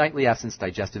BioLumin Nightly Essence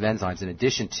digestive enzymes, in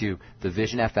addition to the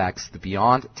Vision FX, the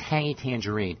Beyond Tangy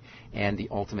Tangerine, and the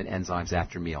Ultimate enzymes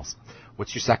after meals.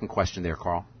 What's your second question there,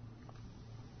 Carl?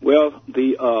 Well,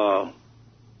 the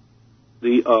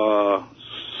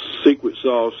secret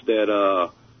sauce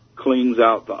that cleans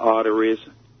out the arteries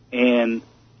and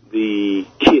the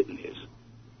kidneys.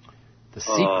 The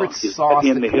secret sauce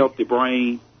in the Healthy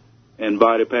Brain and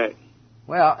Body Pack.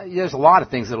 Well, there's a lot of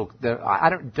things Doug,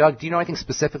 do you know anything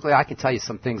specifically? I can tell you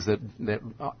some things that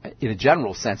in a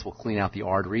general sense will clean out the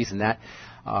arteries, and that,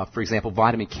 for example,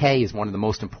 vitamin K is one of the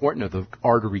most important of the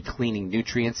artery cleaning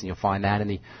nutrients, and you'll find that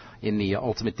in the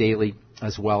Ultimate Daily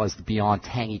as well as the Beyond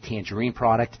Tangy Tangerine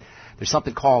product. There's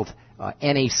something called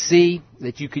NAC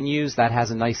that you can use that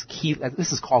has a nice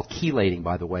this is called chelating,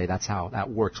 by the way. That's how that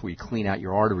works, where you clean out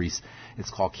your arteries. It's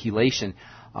called chelation.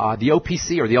 The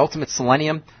OPC, or the Ultimate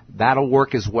Selenium, that'll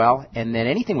work as well. And then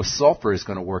anything with sulfur is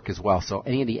going to work as well. So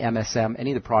any of the MSM,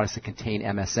 any of the products that contain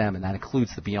MSM, and that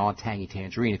includes the Beyond Tangy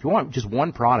Tangerine. If you want just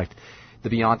one product, the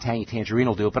Beyond Tangy Tangerine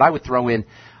will do it. But I would throw in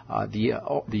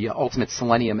the Ultimate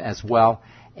Selenium as well.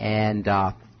 And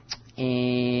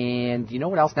you know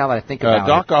what else now that I think about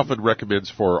Doc often recommends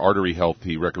for artery health,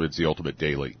 he recommends the Ultimate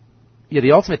Daily. Yeah,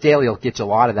 the Ultimate Daily will get you a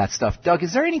lot of that stuff. Doug,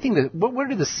 is there anything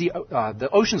what are the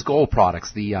Ocean's Gold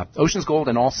products? The Ocean's Gold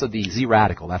and also the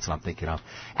Z-Radical, that's what I'm thinking of.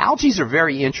 Algae are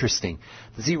very interesting.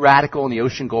 The Z-Radical and the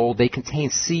Ocean Gold, they contain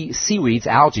seaweeds,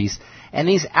 algae, and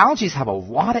these algae have a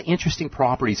lot of interesting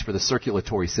properties for the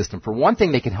circulatory system. For one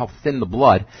thing, they can help thin the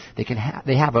blood. They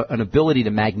have an ability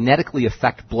to magnetically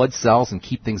affect blood cells and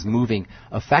keep things moving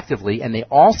effectively. And they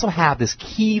also have this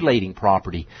chelating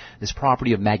property, this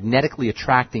property of magnetically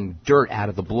attracting dirt out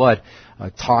of the blood,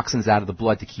 toxins out of the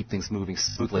blood to keep things moving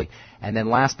smoothly. And then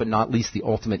last but not least, the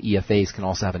Ultimate EFAs can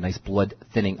also have a nice blood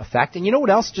thinning effect. And you know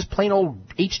what else? Just plain old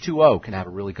H2O can have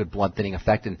a really good blood thinning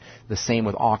effect, and the same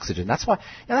with oxygen. That's why,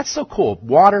 that's so cool.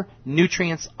 Water,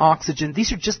 nutrients, oxygen,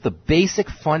 these are just the basic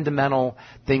fundamental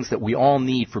things that we all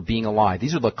need for being alive.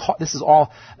 This is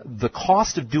all the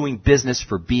cost of doing business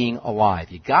for being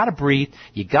alive. You gotta breathe,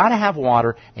 you gotta have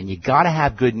water, and you gotta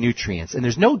have good nutrients. And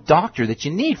there's no doctor that you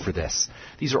need for this.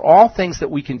 These are all things that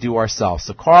we can do ourselves.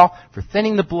 So Carl, for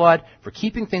thinning the blood, for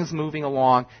keeping things moving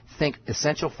along, think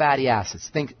essential fatty acids,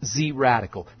 think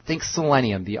Z-Radical, think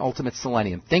selenium, the Ultimate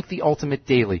Selenium, think the Ultimate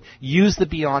Daily, use the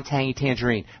Beyond Tangy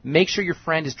Tangerine, make sure your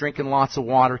friend is drinking lots of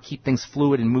water, keep things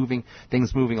fluid and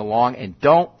things moving along, and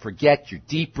don't forget your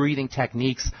deep breathing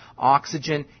techniques.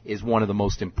 Oxygen is one of the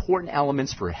most important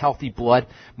elements for a healthy blood.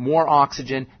 More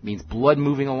oxygen means blood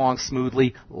moving along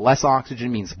smoothly, less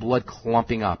oxygen means blood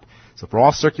clumping up. So for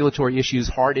all circulatory issues,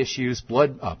 heart issues,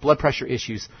 blood pressure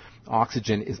issues,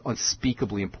 oxygen is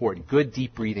unspeakably important. Good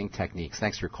deep breathing techniques.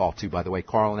 Thanks for your call, too, by the way,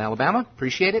 Carl in Alabama.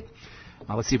 Appreciate it.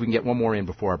 Let's see if we can get one more in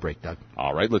before our break, Doug.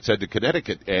 All right, let's head to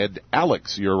Connecticut. And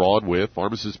Alex, you're on with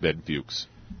pharmacist Ben Fuchs.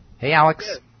 Hey, Alex.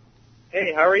 Yes.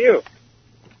 Hey, how are you?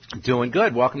 Doing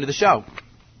good. Welcome to the show.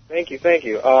 Thank you.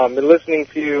 Been listening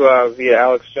to you via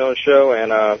Alex Jones' show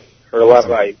and heard a lot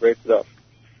about you. Great stuff.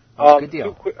 Good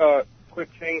deal. Two quick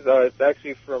things. It's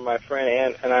actually for my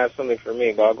friend, and I have something for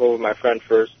me, but I'll go with my friend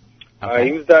first. Okay.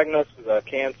 He was diagnosed with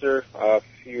cancer a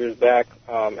few years back,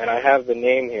 and I have the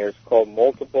name here. It's called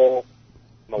multiple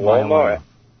myeloma.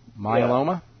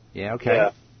 Myeloma? Yeah, okay.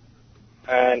 Yeah.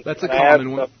 And that's a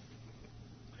common one.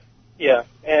 Yeah,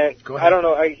 and I don't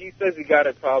know. He says he got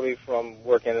it probably from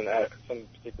working in some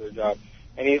particular job.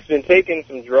 And he's been taking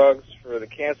some drugs for the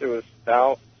cancer with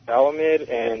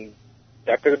Stalamid and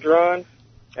Decadron.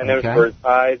 And there's for his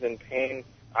eyes and pain,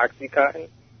 Oxycontin.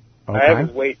 Okay. I have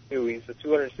his weight, too. He's a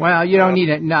 260. Well, you don't need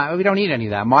it. No, we don't need any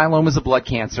of that. Myeloma is a blood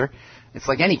cancer. It's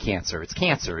like any cancer. It's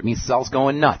cancer. It means cells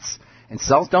going nuts. And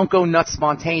cells don't go nuts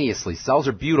spontaneously. Cells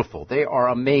are beautiful. They are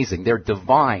amazing. They're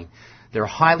divine. They're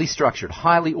highly structured,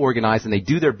 highly organized, and they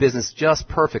do their business just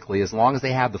perfectly as long as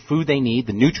they have the food they need,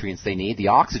 the nutrients they need, the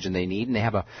oxygen they need, and they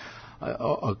have a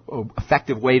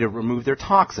effective way to remove their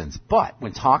toxins. But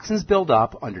when toxins build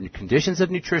up under conditions of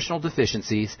nutritional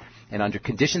deficiencies and under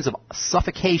conditions of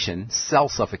suffocation, cell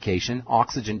suffocation,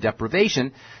 oxygen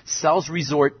deprivation, cells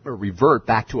revert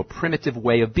back to a primitive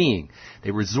way of being. They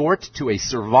resort to a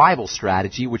survival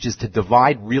strategy, which is to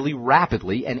divide really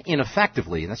rapidly and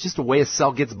ineffectively. And that's just the way a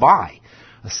cell gets by.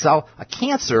 A cell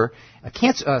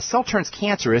turns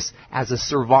cancerous as a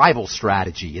survival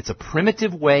strategy. It's a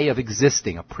primitive way of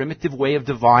existing, a primitive way of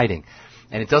dividing.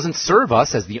 And it doesn't serve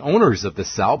us as the owners of the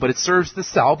cell, but it serves the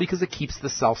cell because it keeps the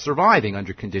cell surviving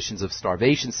under conditions of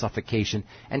starvation, suffocation,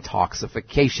 and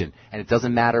toxification. And it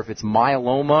doesn't matter if it's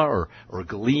myeloma or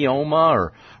glioma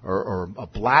or a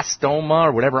blastoma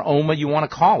or whatever oma you want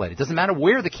to call it. It doesn't matter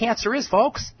where the cancer is,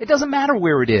 folks. It doesn't matter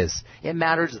where it is. It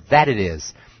matters that it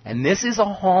is. And this is a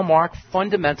hallmark,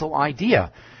 fundamental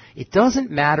idea. It doesn't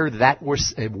matter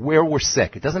where we're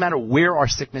sick. It doesn't matter where our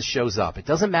sickness shows up. It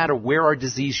doesn't matter where our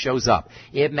disease shows up.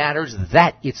 It matters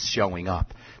that it's showing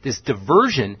up. This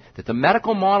diversion that the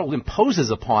medical model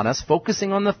imposes upon us,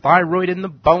 focusing on the thyroid and the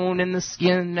bone and the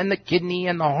skin and the kidney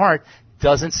and the heart,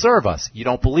 doesn't serve us. You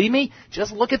don't believe me?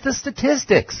 Just look at the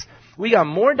statistics. We got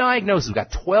more diagnoses. We've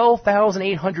got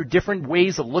 12,800 different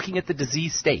ways of looking at the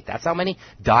disease state. That's how many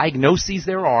diagnoses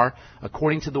there are,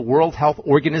 according to the World Health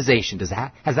Organization.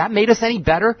 Has that made us any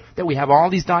better, that we have all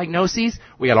these diagnoses?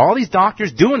 We got all these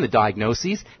doctors doing the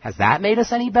diagnoses. Has that made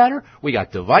us any better? We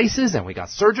got devices, and we got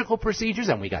surgical procedures,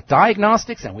 and we got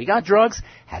diagnostics, and we got drugs.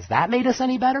 Has that made us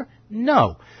any better?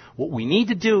 No. What we need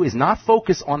to do is not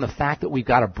focus on the fact that we've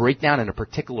got a breakdown in a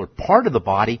particular part of the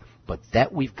body, but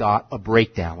that we've got a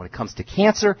breakdown. When it comes to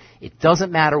cancer, it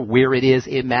doesn't matter where it is,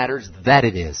 it matters that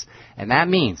it is. And that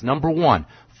means, number one,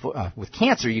 with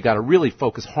cancer, you've got to really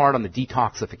focus hard on the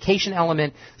detoxification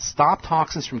element, stop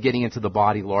toxins from getting into the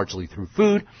body largely through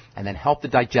food, and then help the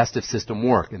digestive system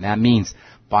work. And that means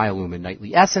Biolumin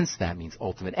Nightly Essence, that means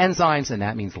Ultimate Enzymes, and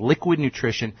that means liquid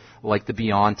nutrition like the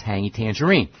Beyond Tangy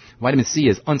Tangerine. Vitamin C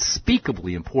is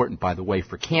unspeakably important, by the way,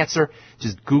 for cancer.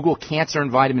 Just Google cancer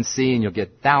and vitamin C, and you'll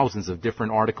get thousands of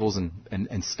different articles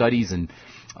and studies and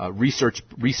research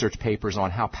papers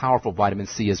on how powerful vitamin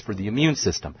C is for the immune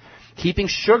system. Keeping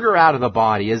sugar out of the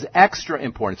body is extra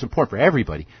important. It's important for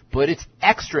everybody, but it's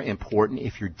extra important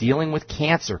if you're dealing with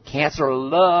cancer. Cancer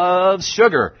loves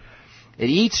sugar. It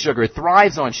eats sugar. It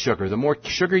thrives on sugar. The more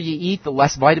sugar you eat, the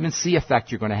less vitamin C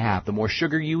effect you're going to have. The more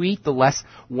sugar you eat, the less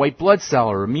white blood cell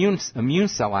or immune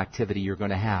cell activity you're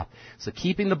going to have. So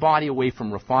keeping the body away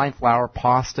from refined flour,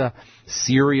 pasta,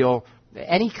 cereal,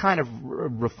 any kind of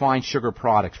refined sugar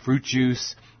product, fruit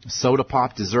juice, soda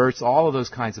pop, desserts, all of those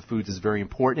kinds of foods is very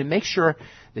important. And make sure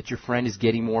that your friend is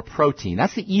getting more protein.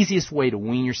 That's the easiest way to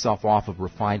wean yourself off of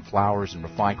refined flours and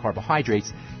refined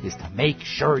carbohydrates, is to make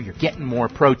sure you're getting more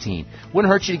protein. Wouldn't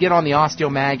hurt you to get on the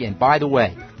OsteoMag. And by the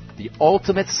way, the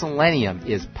Ultimate Selenium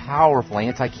is powerful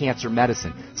anti-cancer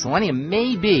medicine. Selenium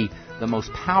may be the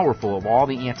most powerful of all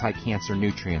the anti-cancer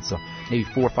nutrients. So maybe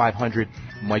 400 or 500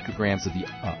 micrograms of the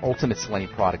Ultimate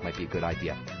Selenium product might be a good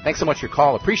idea. Thanks so much for your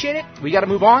call. Appreciate it. We got to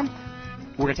move on.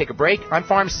 We're going to take a break. I'm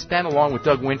Pharmacist Ben along with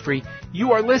Doug Winfrey.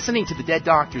 You are listening to the Dead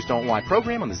Doctors Don't Lie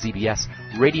program on the ZBS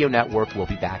Radio Network. We'll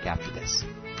be back after this.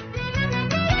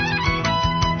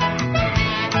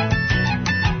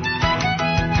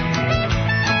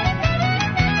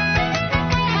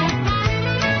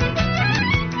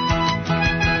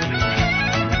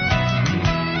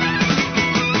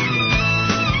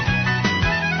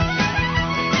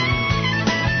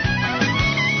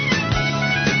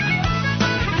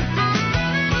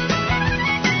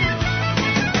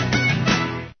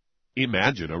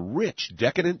 Imagine a rich,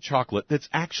 decadent chocolate that's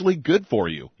actually good for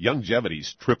you.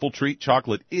 Youngevity's Triple Treat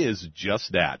chocolate is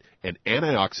just that. An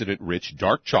antioxidant-rich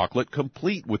dark chocolate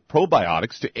complete with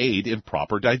probiotics to aid in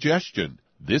proper digestion.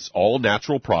 This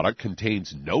all-natural product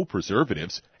contains no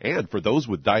preservatives, and for those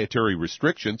with dietary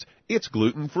restrictions, it's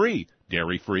gluten-free,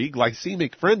 dairy-free,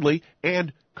 glycemic-friendly,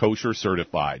 and kosher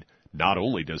certified. Not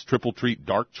only does Triple Treat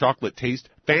dark chocolate taste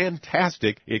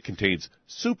fantastic, it contains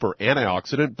super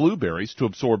antioxidant blueberries to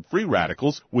absorb free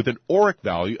radicals with an ORAC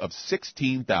value of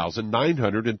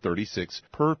 16,936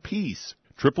 per piece.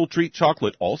 Triple Treat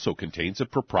chocolate also contains a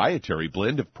proprietary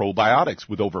blend of probiotics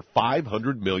with over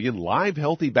 500 million live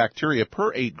healthy bacteria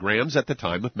per 8 grams at the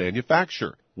time of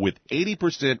manufacture, with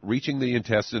 80% reaching the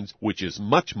intestines, which is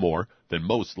much more than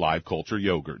most live culture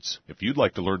yogurts. If you'd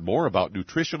like to learn more about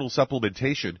nutritional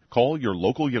supplementation, call your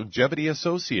local Youngevity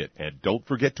associate, and don't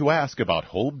forget to ask about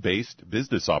home-based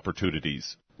business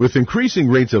opportunities. With increasing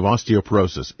rates of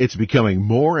osteoporosis, it's becoming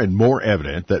more and more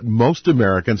evident that most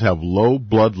Americans have low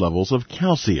blood levels of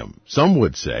calcium. Some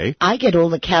would say, I get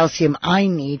all the calcium I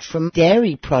need from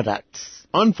dairy products.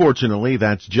 Unfortunately,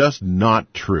 that's just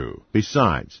not true.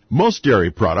 Besides, most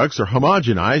dairy products are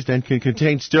homogenized and can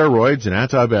contain steroids and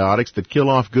antibiotics that kill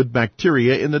off good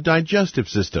bacteria in the digestive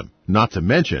system. Not to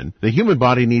mention, the human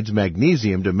body needs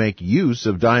magnesium to make use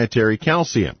of dietary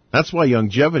calcium. That's why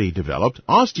Youngevity developed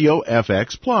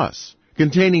OsteoFX Plus,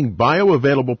 containing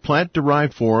bioavailable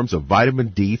plant-derived forms of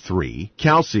vitamin D3,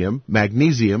 calcium,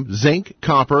 magnesium, zinc,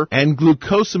 copper, and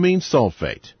glucosamine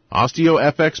sulfate.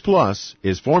 OsteoFX Plus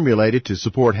is formulated to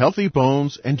support healthy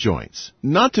bones and joints.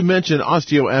 Not to mention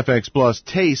OsteoFX Plus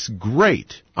tastes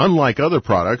great, unlike other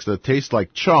products that taste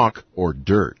like chalk or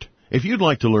dirt. If you'd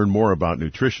like to learn more about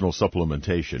nutritional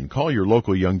supplementation, call your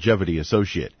local Youngevity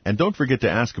associate, and don't forget to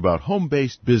ask about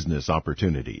home-based business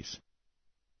opportunities.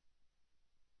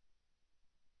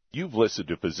 You've listened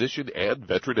to physician and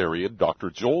veterinarian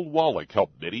Dr. Joel Wallach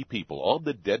help many people on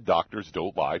the Dead Doctors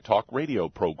Don't Lie talk radio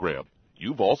program.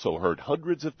 You've also heard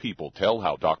hundreds of people tell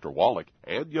how Dr. Wallach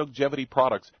and Youngevity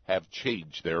products have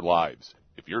changed their lives.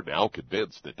 If you're now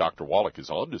convinced that Dr. Wallach is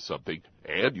onto something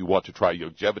and you want to try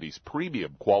Youngevity's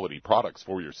premium quality products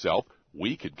for yourself,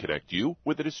 we can connect you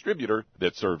with a distributor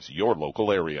that serves your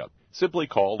local area. Simply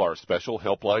call our special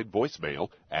helpline voicemail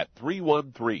at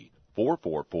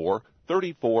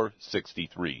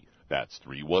 313-444-3463. That's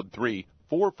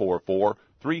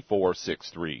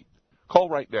 313-444-3463. Call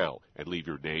right now and leave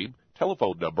your name,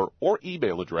 telephone number, or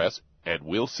email address, and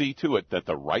we'll see to it that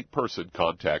the right person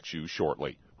contacts you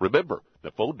shortly. Remember,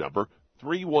 the phone number,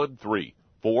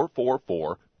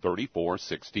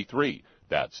 313-444-3463.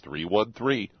 That's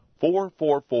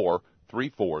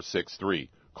 313-444-3463.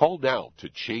 Call now to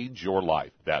change your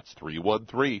life. That's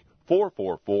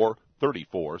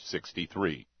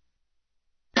 313-444-3463.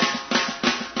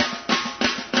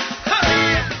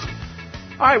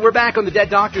 All right, we're back on the Dead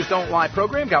Doctors Don't Lie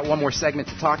program. Got one more segment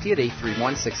to talk to you at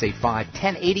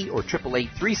 831-685-1080 or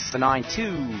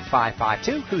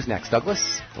 888-379-2552. Who's next,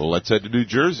 Douglas? Well, let's head to New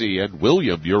Jersey. And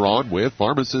William, you're on with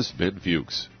pharmacist Ben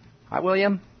Fuchs. Hi,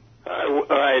 William.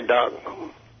 Hi, Doc.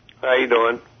 How you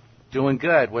doing? Doing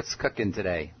good. What's cooking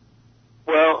today?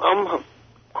 Well, I'm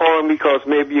calling because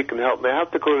maybe you can help me. I have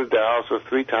to go to dialysis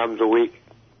 3 times a week.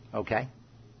 Okay.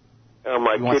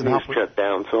 My kidneys shut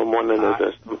down, so I'm wondering if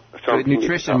there's something. Good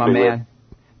nutrition, my man.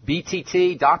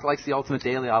 BTT, Doc likes the Ultimate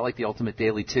Daily. I like the Ultimate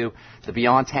Daily, too. The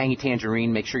Beyond Tangy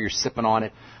Tangerine, make sure you're sipping on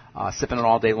it, sipping it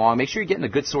all day long. Make sure you're getting a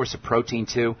good source of protein,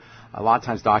 too. A lot of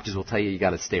times doctors will tell you got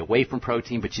to stay away from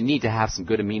protein, but you need to have some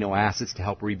good amino acids to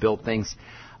help rebuild things.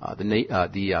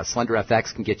 The Slender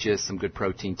FX can get you some good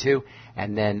protein, too.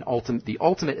 And then the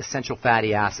ultimate essential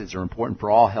fatty acids are important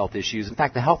for all health issues. In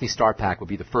fact, the Healthy Start Pack would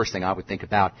be the first thing I would think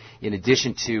about, in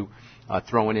addition to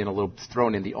throwing in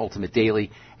the Ultimate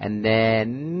Daily. And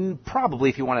then probably,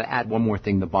 if you want to add one more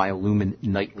thing, the BioLumin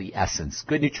Nightly Essence.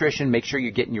 Good nutrition. Make sure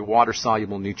you're getting your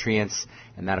water-soluble nutrients.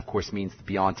 And that, of course, means the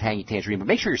Beyond Tangy Tangerine. But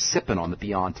make sure you're sipping on the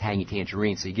Beyond Tangy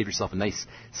Tangerine so you give yourself a nice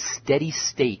steady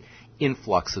state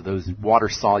influx of those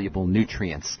water-soluble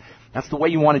nutrients. That's the way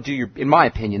you want to do in my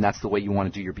opinion, that's the way you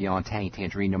want to do your Beyond Tangy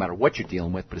Tangerine, no matter what you're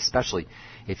dealing with, but especially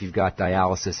if you've got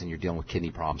dialysis and you're dealing with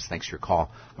kidney problems. Thanks for your call.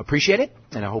 Appreciate it,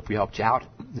 and I hope we helped you out.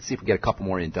 Let's see if we get a couple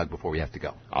more in, Doug, before we have to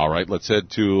go. All right, let's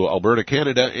head to Alberta,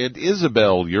 Canada, and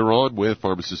Isabel, you're on with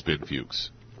pharmacist Ben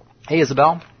Fuchs. Hey,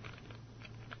 Isabel.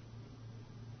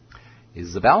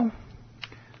 Isabel,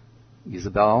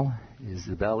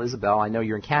 I know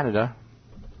you're in Canada.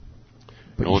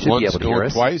 Going once, going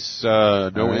twice,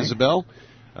 no right. Isabel.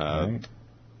 Right.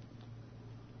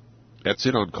 That's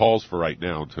it on calls for right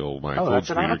now until my phone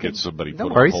screener gets somebody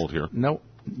put on hold here. No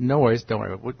worries. Don't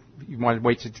worry. You want to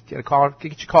wait to get a call?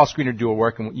 Get your call screener to do a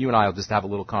work, and you and I will just have a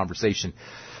little conversation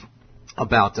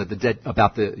about the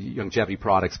Youngevity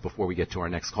products before we get to our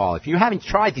next call. If you haven't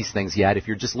tried these things yet, if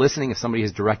you're just listening, if somebody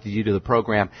has directed you to the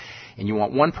program, and you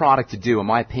want one product to do, in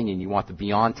my opinion, you want the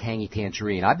Beyond Tangy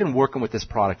Tangerine. I've been working with this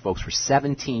product, folks, for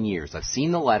 17 years. I've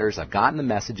seen the letters, I've gotten the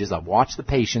messages, I've watched the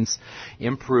patients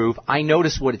improve. I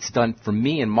notice what it's done for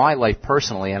me in my life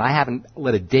personally, and I haven't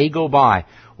let a day go by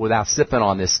without sipping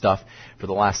on this stuff for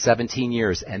the last 17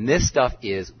 years. And this stuff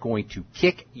is going to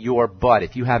kick your butt.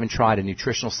 If you haven't tried a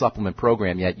nutritional supplement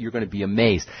program yet, you're going to be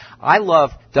amazed. I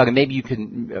love, Doug, and maybe you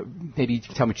can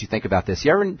tell me what you think about this.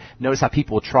 You ever notice how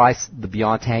people will try the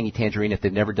Beyond Tangy Tangerine if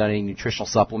they've never done any nutritional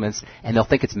supplements, and they'll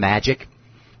think it's magic?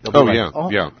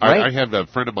 Yeah. Right? I have a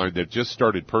friend of mine that just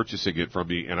started purchasing it from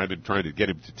me, and I've been trying to get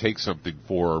him to take something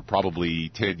for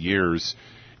probably 10 years,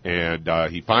 and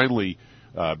he finally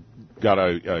got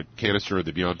a canister of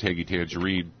the Beyond Tangy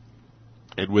Tangerine,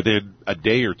 and within a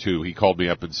day or two, he called me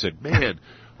up and said, man,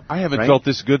 I haven't felt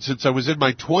this good since I was in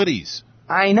my 20s.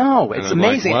 I know. And it's I'm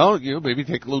amazing. Like, well, maybe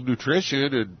take a little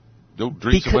nutrition and don't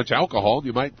drink so much alcohol, and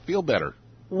you might feel better.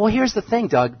 Well, here's the thing,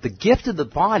 Doug. The gift of the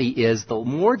body is the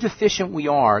more deficient we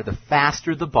are, the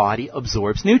faster the body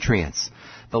absorbs nutrients.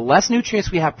 The less nutrients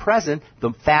we have present,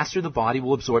 the faster the body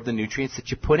will absorb the nutrients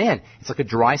that you put in. It's like a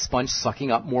dry sponge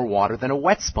sucking up more water than a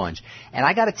wet sponge. And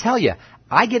I got to tell you,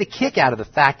 I get a kick out of the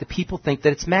fact that people think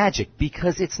that it's magic,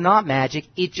 because it's not magic.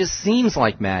 It just seems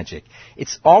like magic.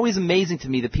 It's always amazing to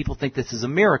me that people think this is a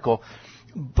miracle.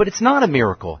 But it's not a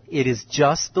miracle. It is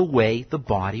just the way the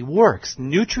body works.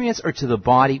 Nutrients are to the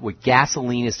body what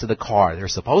gasoline is to the car. They're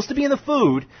supposed to be in the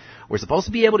food. We're supposed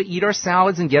to be able to eat our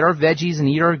salads and get our veggies and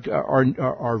eat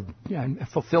our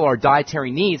fulfill our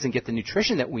dietary needs and get the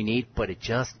nutrition that we need, but it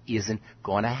just isn't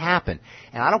going to happen.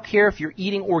 And I don't care if you're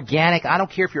eating organic. I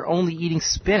don't care if you're only eating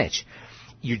spinach.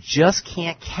 You just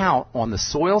can't count on the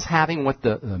soils having what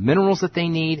the minerals that they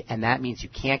need, and that means you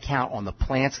can't count on the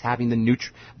plants having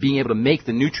being able to make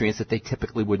the nutrients that they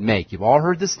typically would make. You've all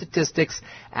heard the statistics.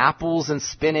 Apples and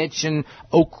spinach and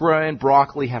okra and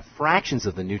broccoli have fractions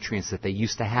of the nutrients that they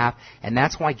used to have, and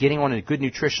that's why getting on a good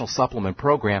nutritional supplement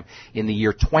program in the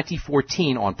year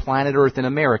 2014 on planet Earth in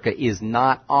America is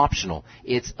not optional.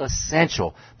 It's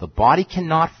essential. The body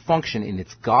cannot function in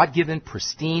its God-given,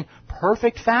 pristine,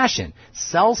 perfect fashion.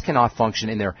 Cells cannot function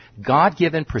in their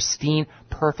God-given, pristine,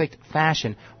 perfect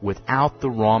fashion without the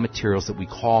raw materials that we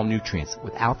call nutrients,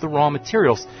 without the raw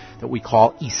materials that we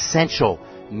call essential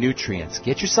nutrients.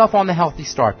 Get yourself on the Healthy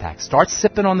Start Pack. Start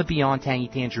sipping on the Beyond Tangy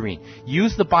Tangerine.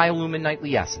 Use the BioLumin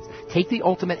Nightly Essence. Take the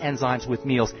Ultimate Enzymes with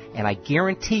meals, and I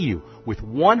guarantee you, with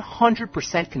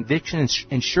 100% conviction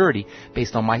and surety,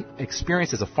 based on my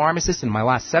experience as a pharmacist in the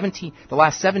last 17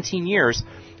 years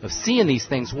of seeing these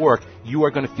things work, you are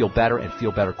going to feel better and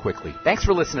feel better quickly. Thanks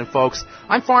for listening, folks.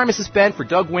 I'm Pharmacist Ben for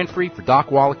Doug Winfrey, for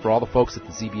Doc Wallach, for all the folks at the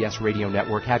ZBS Radio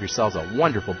Network. Have yourselves a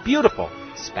wonderful, beautiful,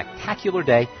 spectacular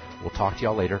day. We'll talk to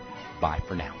y'all later. Bye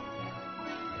for now.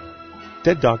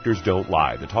 Dead Doctors Don't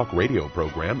Lie, the talk radio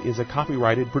program, is a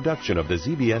copyrighted production of the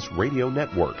ZBS Radio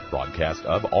Network. Broadcast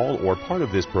of all or part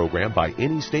of this program by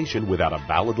any station without a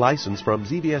valid license from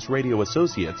ZBS Radio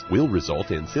Associates will result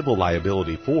in civil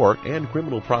liability for and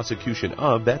criminal prosecution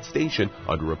of that station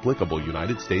under applicable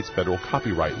United States federal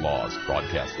copyright laws.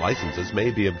 Broadcast licenses may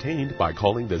be obtained by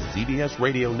calling the ZBS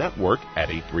Radio Network at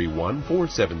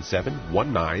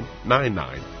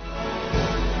 831-477-1999.